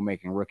left tackle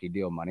making rookie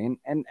deal money.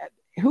 And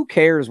who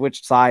cares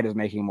which side is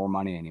making more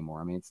money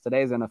anymore? I mean, it's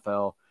today's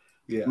NFL.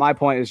 Yeah. My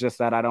point is just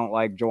that I don't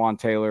like Jawaan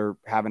Taylor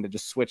having to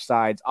just switch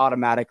sides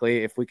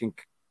automatically. If we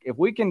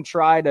can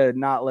try to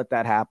not let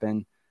that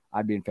happen,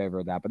 I'd be in favor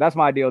of that. But that's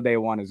my ideal day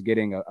one, is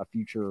getting a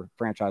future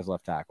franchise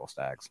left tackle,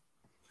 Stags.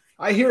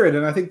 I hear it,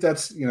 and I think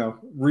that's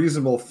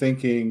reasonable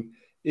thinking.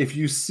 If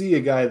you see a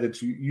guy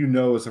that you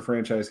know is a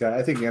franchise guy,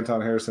 I think Anton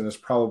Harrison is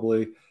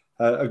probably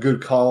a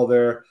good call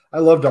there. I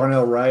love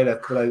Darnell Wright,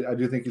 but I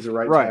do think he's a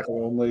right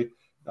tackle only.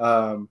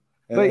 But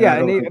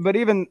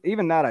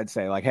even that, I'd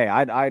say, like, hey,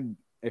 I'd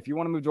if you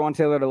want to move Jawaan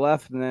Taylor to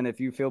left, and then if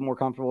you feel more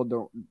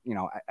comfortable,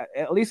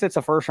 at least it's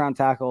a first round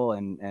tackle,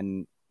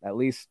 and at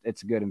least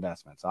it's a good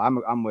investment. So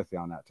I'm with you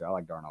on that too. I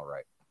like Darnell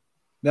Wright.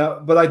 Now,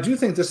 but I do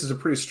think this is a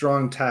pretty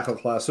strong tackle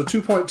class. So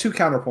two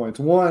counterpoints.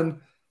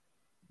 One,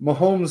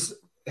 Mahomes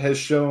has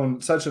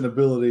shown such an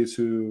ability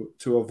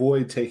to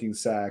avoid taking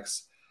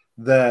sacks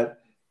that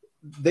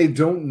they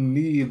don't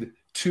need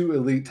two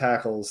elite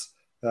tackles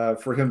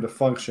for him to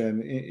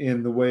function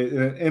in an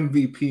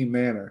MVP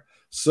manner.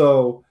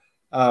 So,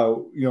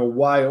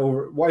 why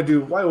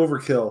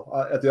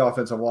overkill at the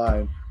offensive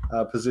line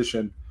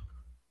position?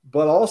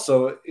 But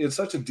also, it's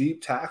such a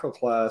deep tackle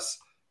class.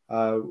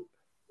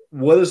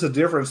 What is the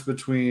difference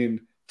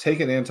between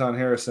taking Anton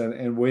Harrison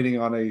and waiting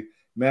on a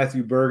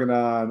Matthew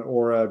Bergeron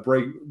or a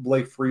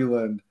Blake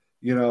Freeland,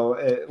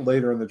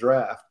 later in the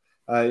draft?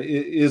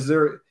 Is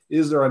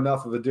there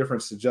enough of a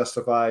difference to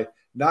justify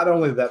not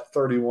only that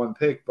 31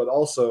 pick, but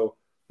also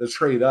the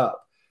trade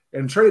up?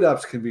 And trade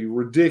ups can be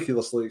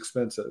ridiculously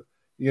expensive.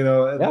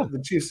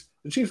 The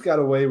Chiefs got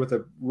away with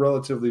a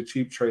relatively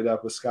cheap trade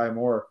up with Sky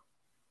Moore.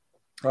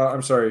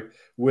 With Trent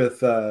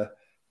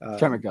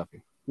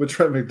McDuffie. With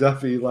Trent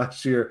McDuffie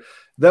last year.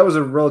 That was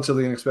a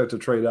relatively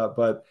unexpected trade up.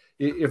 But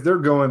if they're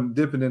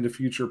dipping into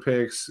future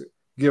picks,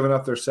 giving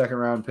up their second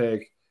round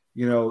pick,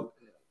 you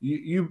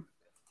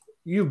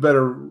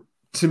better,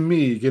 to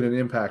me, get an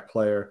impact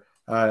player.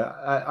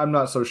 I'm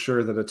not so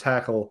sure that a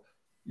tackle,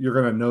 you're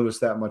going to notice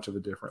that much of a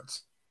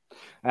difference.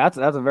 That's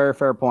a very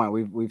fair point.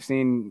 We've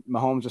seen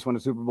Mahomes just win a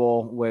Super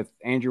Bowl with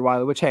Andrew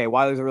Wiley, which, hey,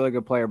 Wiley's a really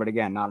good player, but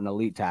again, not an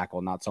elite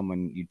tackle, not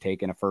someone you'd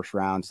take in a first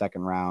round,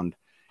 second round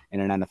in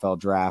an NFL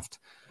draft.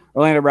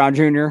 Orlando Brown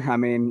Jr.,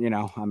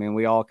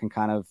 we all can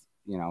kind of,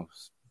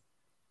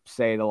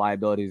 say the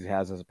liabilities he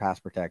has as a pass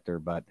protector,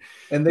 but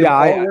and they've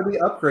already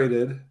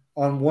upgraded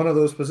on one of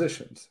those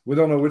positions. We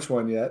don't know which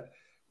one yet,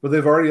 but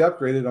they've already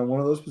upgraded on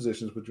one of those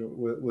positions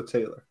with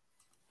Taylor.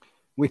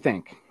 We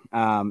think.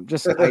 I'm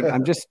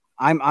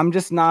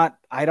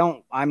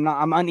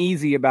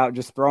uneasy about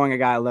just throwing a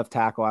guy at left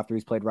tackle after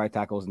he's played right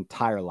tackle his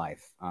entire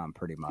life,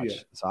 pretty much.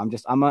 Yeah. So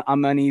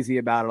I'm uneasy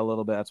about it a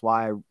little bit. That's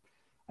why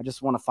I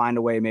just want to find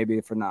a way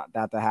maybe for not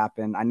that to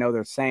happen. I know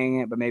they're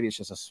saying it, but maybe it's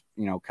just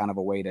kind of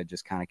a way to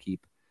just kind of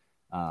keep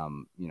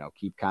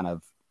kind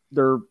of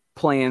their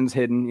plans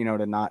hidden,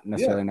 to not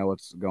necessarily know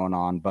what's going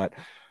on. But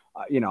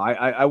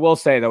I will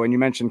say though, when you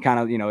mentioned kind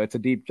of, it's a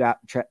deep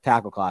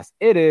tackle class,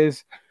 it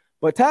is.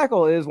 But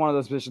tackle is one of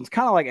those positions,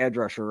 kind of like edge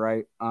rusher,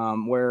 right?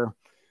 Where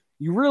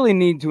you really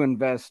need to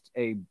invest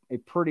a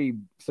pretty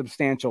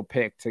substantial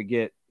pick to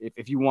get,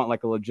 if you want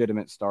like a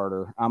legitimate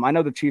starter. I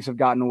know the Chiefs have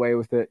gotten away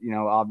with it,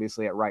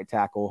 obviously at right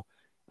tackle.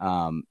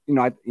 I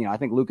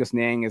think Lucas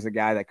Niang is a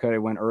guy that could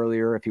have went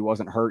earlier if he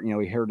wasn't hurt.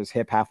 He hurt his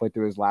hip halfway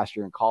through his last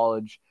year in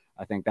college.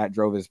 I think that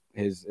drove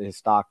his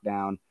stock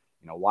down.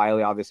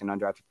 Wiley, obviously an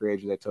undrafted free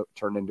agent, they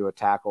turned into a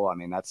tackle. I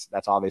mean, that's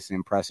obviously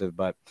impressive,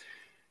 but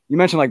you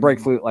mentioned like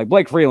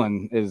Blake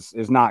Freeland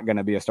is not going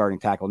to be a starting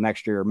tackle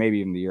next year, or maybe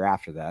even the year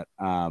after that.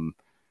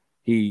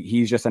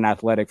 He's just an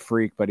athletic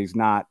freak, but he's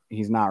not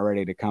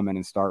ready to come in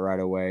and start right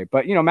away.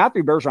 But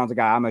Matthew Bergeron's a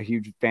guy I'm a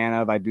huge fan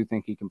of. I do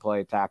think he can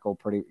play tackle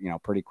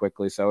pretty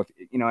quickly. So if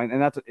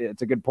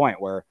it's a good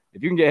point where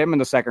if you can get him in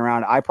the second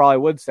round, I probably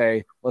would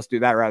say let's do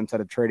that route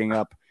instead of trading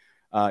up,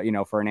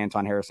 for an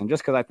Anton Harrison,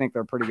 just because I think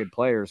they're pretty good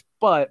players.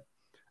 But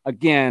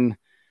again,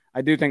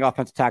 I do think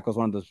offensive tackle is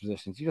one of those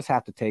positions you just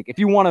have to take if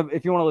you want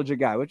a legit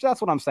guy, which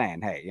that's what I'm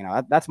saying. Hey,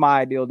 that's my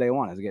ideal day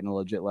one is getting a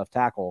legit left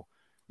tackle.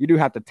 You do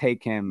have to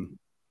take him,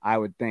 I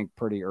would think,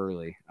 pretty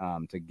early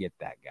to get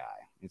that guy.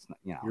 It's not,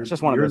 it's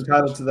just one of those. You're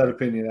entitled to that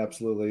opinion,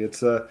 absolutely.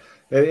 It's and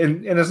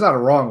it's not a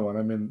wrong one.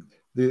 I mean,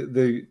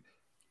 the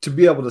to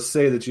be able to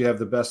say that you have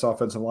the best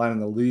offensive line in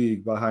the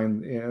league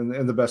behind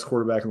and the best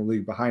quarterback in the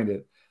league behind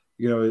it,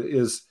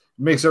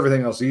 makes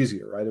everything else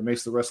easier, right? It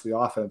makes the rest of the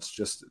offense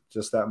just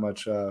that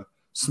much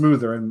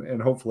smoother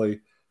and hopefully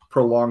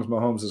prolongs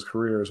Mahomes'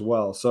 career as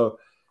well. So,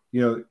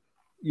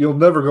 you'll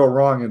never go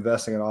wrong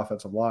investing in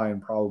offensive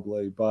line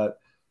probably, but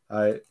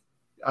I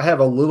have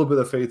a little bit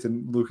of faith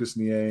in Lucas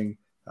Niang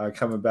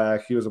coming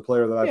back. He was a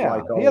player that I've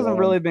liked all he hasn't along.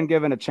 really been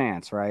given a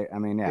chance, right? I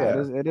mean,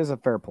 it is a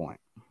fair point.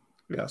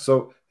 Yeah,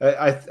 so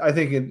I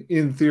think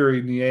in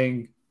theory,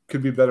 Niang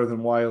could be better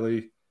than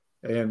Wiley,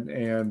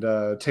 and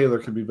Taylor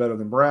could be better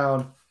than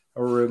Brown,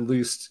 or at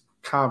least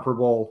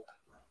comparable,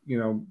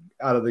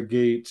 out of the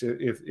gate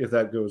if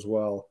that goes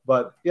well.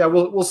 But yeah,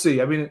 we'll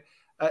see. I mean,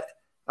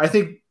 I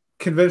think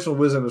conventional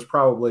wisdom is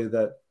probably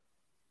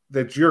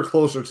that you're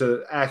closer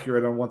to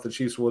accurate on what the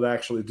Chiefs would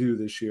actually do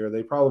this year.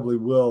 They probably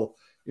will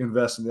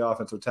invest in the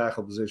offensive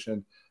tackle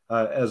position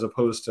as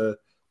opposed to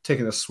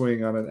taking a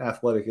swing on an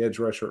athletic edge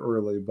rusher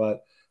early.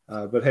 But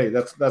hey,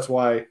 that's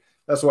why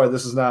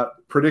this is not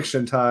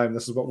prediction time.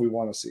 This is what we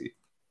want to see.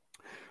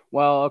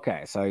 Well,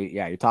 okay. So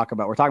yeah, we're talking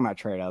about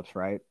trade ups,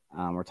 right?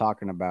 We're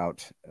talking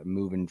about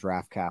moving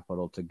draft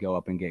capital to go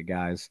up and get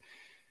guys.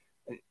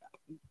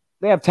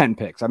 They have 10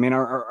 picks. I mean,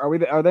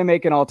 are they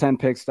making all 10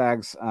 picks,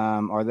 Stags?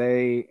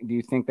 Do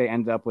you think they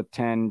end up with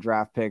 10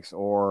 draft picks,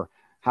 or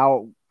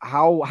how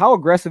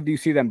aggressive do you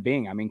see them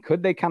being? I mean,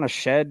 could they kind of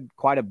shed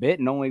quite a bit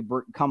and only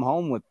come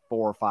home with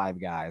 4 or 5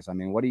 guys? I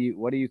mean, what do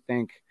you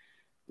think?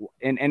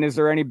 And is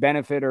there any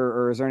benefit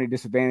or is there any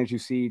disadvantage you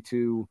see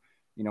to,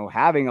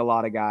 having a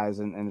lot of guys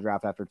in the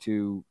draft after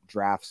 2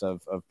 drafts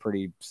of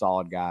pretty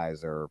solid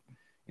guys? Or,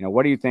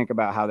 what do you think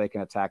about how they can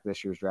attack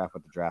this year's draft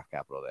with the draft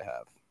capital they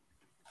have?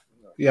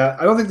 Yeah,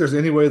 I don't think there's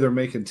any way they're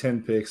making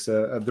 10 picks.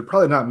 They're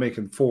probably not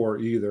making 4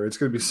 either. It's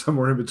going to be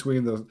somewhere in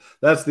between those.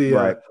 That's the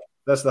right.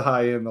 That's the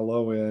high end, the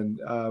low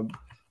end.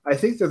 I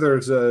think that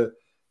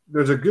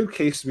there's a good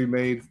case to be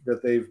made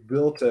that they've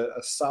built a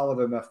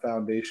solid enough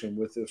foundation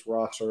with this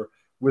roster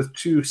with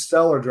 2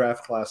 stellar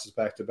draft classes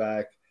back to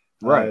back,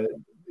 right?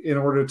 In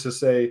order to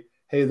say,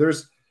 hey,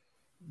 there's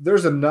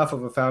enough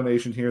of a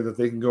foundation here that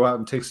they can go out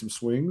and take some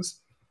swings,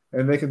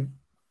 and they can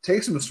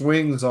take some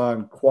swings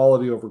on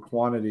quality over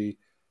quantity,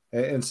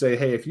 and say,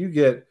 hey, if you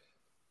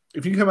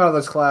come out of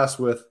this class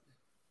with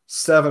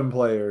 7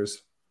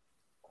 players,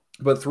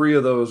 but 3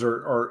 of those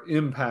are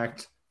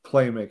impact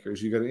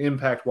playmakers. You got an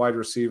impact wide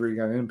receiver, you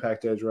got an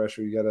impact edge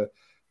rusher, you got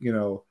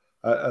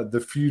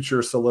the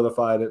future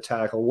solidified at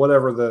tackle,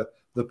 whatever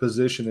the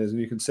position is.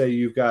 And you can say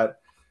you've got,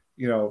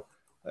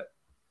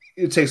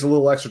 it takes a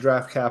little extra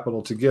draft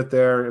capital to get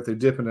there. If they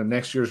dip into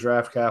next year's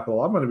draft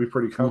capital, I'm going to be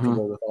pretty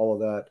comfortable with all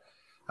of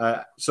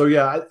that. So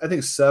yeah, I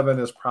think 7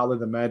 is probably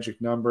the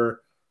magic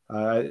number.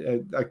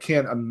 I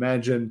can't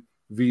imagine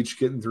Veach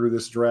getting through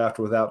this draft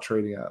without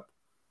trading up.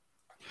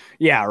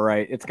 Yeah,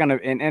 right. It's gonna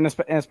and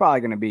it's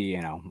probably gonna be,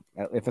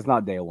 if it's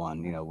not day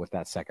one, with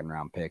that second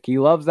round pick. He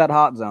loves that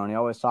hot zone. He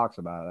always talks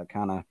about it, that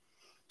kind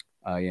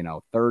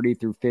of 30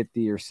 through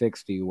 50 or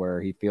 60, where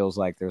he feels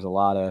like there's a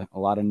lot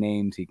of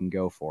names he can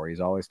go for.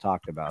 He's always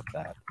talked about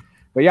that.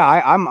 But yeah,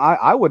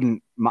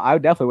 I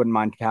definitely wouldn't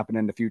mind tapping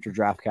into future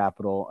draft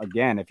capital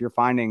again if you're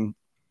finding,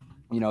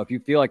 if you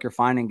feel like you're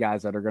finding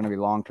guys that are going to be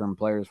long-term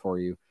players for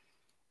you.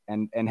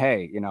 And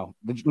hey,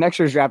 the next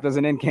year's draft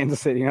isn't in Kansas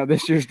City.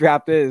 This year's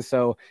draft is.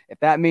 So if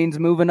that means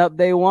moving up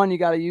day one, you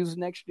got to use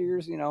next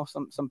year's,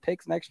 some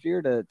picks next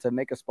year to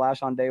make a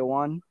splash on day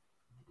one.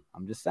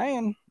 I'm just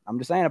saying,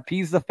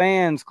 appease the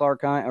fans,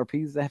 Clark Hunt, or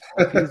appease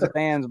the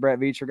fans, Brett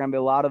Veach. Are going to be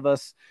a lot of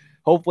us,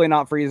 hopefully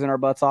not freezing our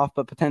butts off,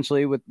 but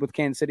potentially with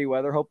Kansas City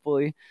weather,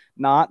 hopefully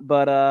not.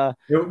 But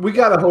we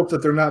got to hope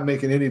that they're not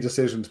making any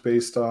decisions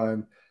based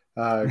on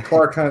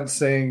Clark Hunt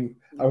saying,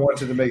 I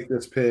want you to make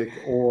this pick,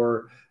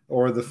 or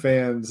the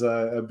fans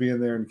being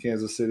there in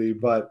Kansas City.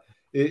 But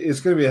it's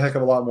going to be a heck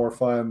of a lot more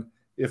fun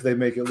if they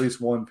make at least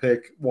one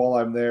pick while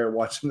I'm there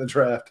watching the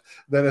draft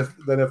than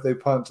if they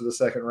punt to the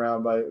second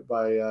round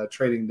by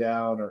trading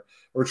down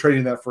or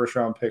trading that first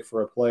round pick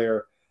for a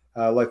player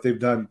like they've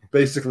done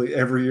basically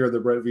every year of the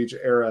Brett Veach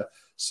era.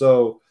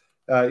 So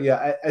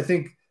I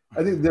think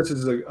this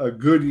is a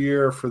good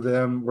year for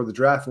them where the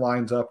draft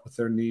lines up with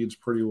their needs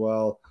pretty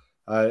well.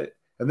 And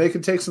they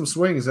can take some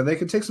swings, and they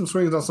can take some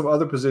swings on some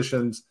other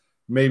positions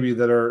maybe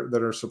that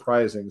are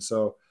surprising.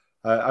 So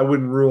I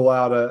wouldn't rule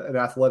out an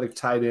athletic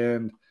tight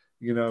end,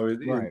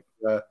 right.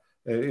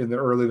 in the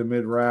early to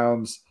mid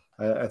rounds.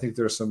 I think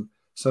there's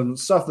some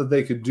stuff that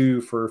they could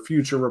do for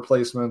future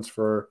replacements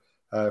for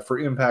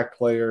impact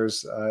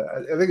players.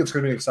 I think it's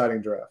going to be an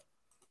exciting draft.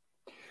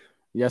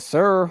 Yes,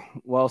 sir.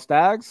 Well,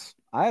 Stags,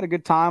 I had a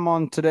good time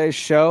on today's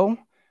show.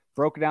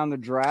 Broke down the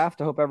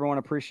draft. I hope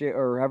everyone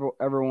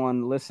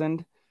everyone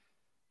listened.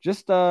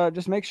 just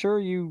make sure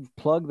you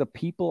plug the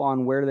people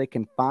on where they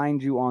can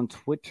find you on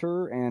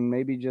Twitter, and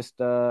maybe just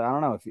I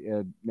don't know,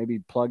 if maybe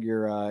plug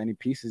your any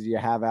pieces you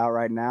have out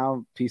right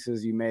now,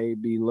 pieces you may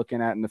be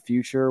looking at in the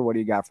future. What do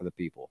you got for the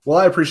people? Well,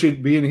 I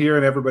appreciate being here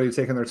and everybody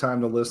taking their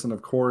time to listen.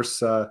 Of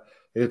course,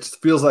 it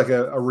feels like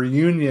a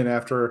reunion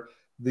after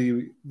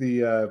the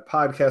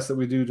podcast that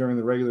we do during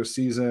the regular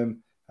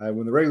season.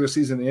 When the regular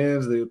season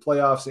ends, the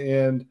playoffs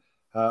end.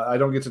 I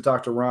don't get to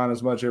talk to Ron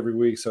as much every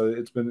week, so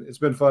it's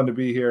been fun to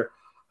be here.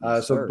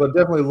 But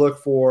definitely look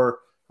for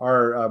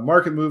our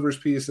market movers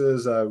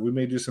pieces. We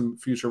may do some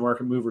future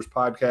market movers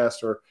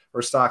podcast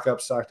or stock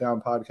up, stock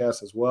down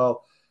podcast as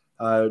well.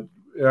 I'm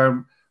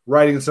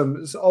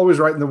always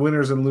writing the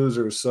winners and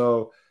losers.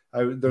 So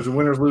there's a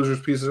winners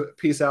losers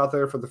piece out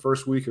there for the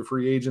first week of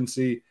free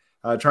agency,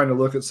 trying to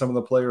look at some of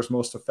the players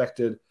most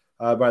affected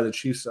by the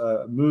Chiefs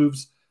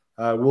moves.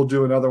 We'll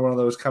do another one of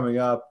those coming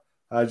up,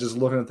 just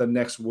looking at the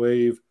next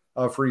wave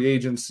of free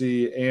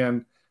agency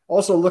and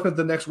also looking at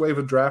the next wave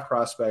of draft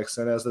prospects.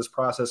 And as this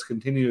process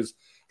continues,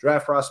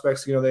 draft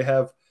prospects, they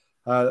have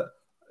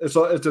it's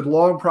a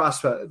long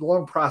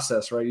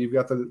process, right? You've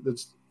got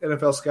the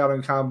NFL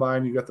scouting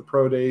combine, you've got the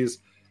pro days.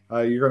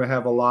 You're going to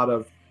have a lot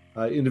of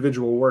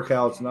individual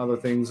workouts and other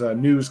things,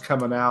 news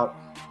coming out.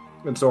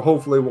 And so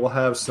hopefully we'll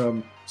have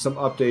some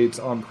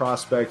updates on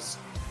prospects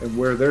and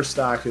where their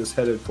stock is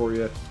headed for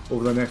you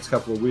over the next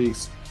couple of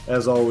weeks.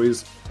 As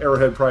always,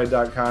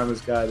 arrowheadpride.com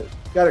has got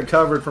it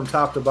covered from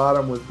top to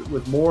bottom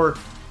with more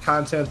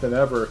content than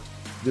ever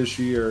this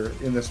year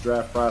in this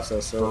draft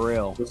process. So for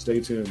real, so stay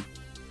tuned.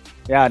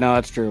 Yeah, no,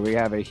 that's true. We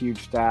have a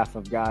huge staff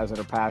of guys that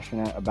are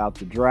passionate about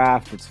the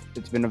draft.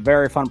 It's been a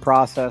very fun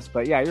process,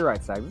 but yeah, you're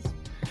right, Sags.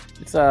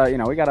 It's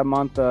we got a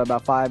month,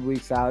 about 5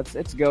 weeks out.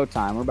 It's go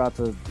time. We're about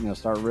to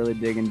start really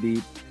digging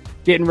deep,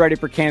 getting ready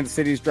for Kansas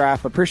City's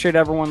draft. Appreciate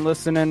everyone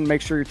listening.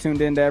 Make sure you're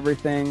tuned into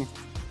everything.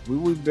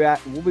 We'll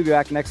be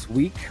back next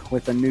week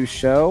with a new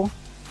show.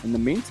 In the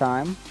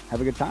meantime,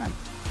 have a good time.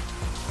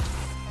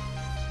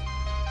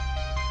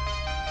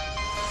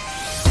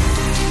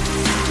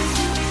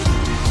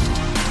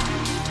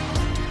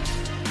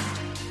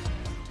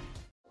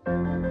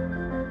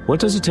 What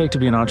does it take to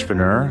be an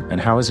entrepreneur,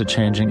 and how is it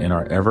changing in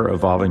our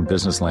ever-evolving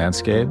business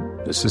landscape?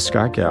 This is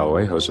Scott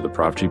Galloway, host of the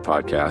Prop G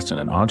podcast and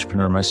an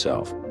entrepreneur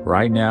myself.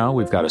 Right now,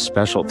 we've got a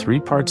special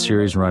 3-part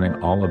series running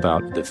all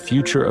about the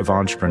future of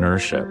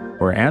entrepreneurship.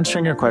 We're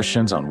answering your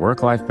questions on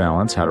work-life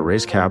balance, how to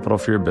raise capital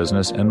for your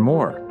business, and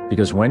more.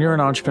 Because when you're an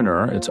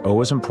entrepreneur, it's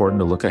always important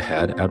to look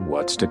ahead at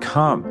what's to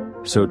come.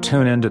 So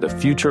tune in to the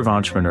Future of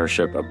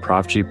Entrepreneurship, a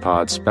Prop G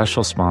pod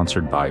special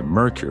sponsored by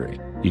Mercury.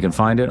 You can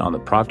find it on the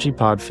Prop G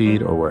pod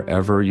feed or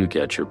wherever you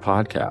get your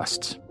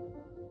podcasts.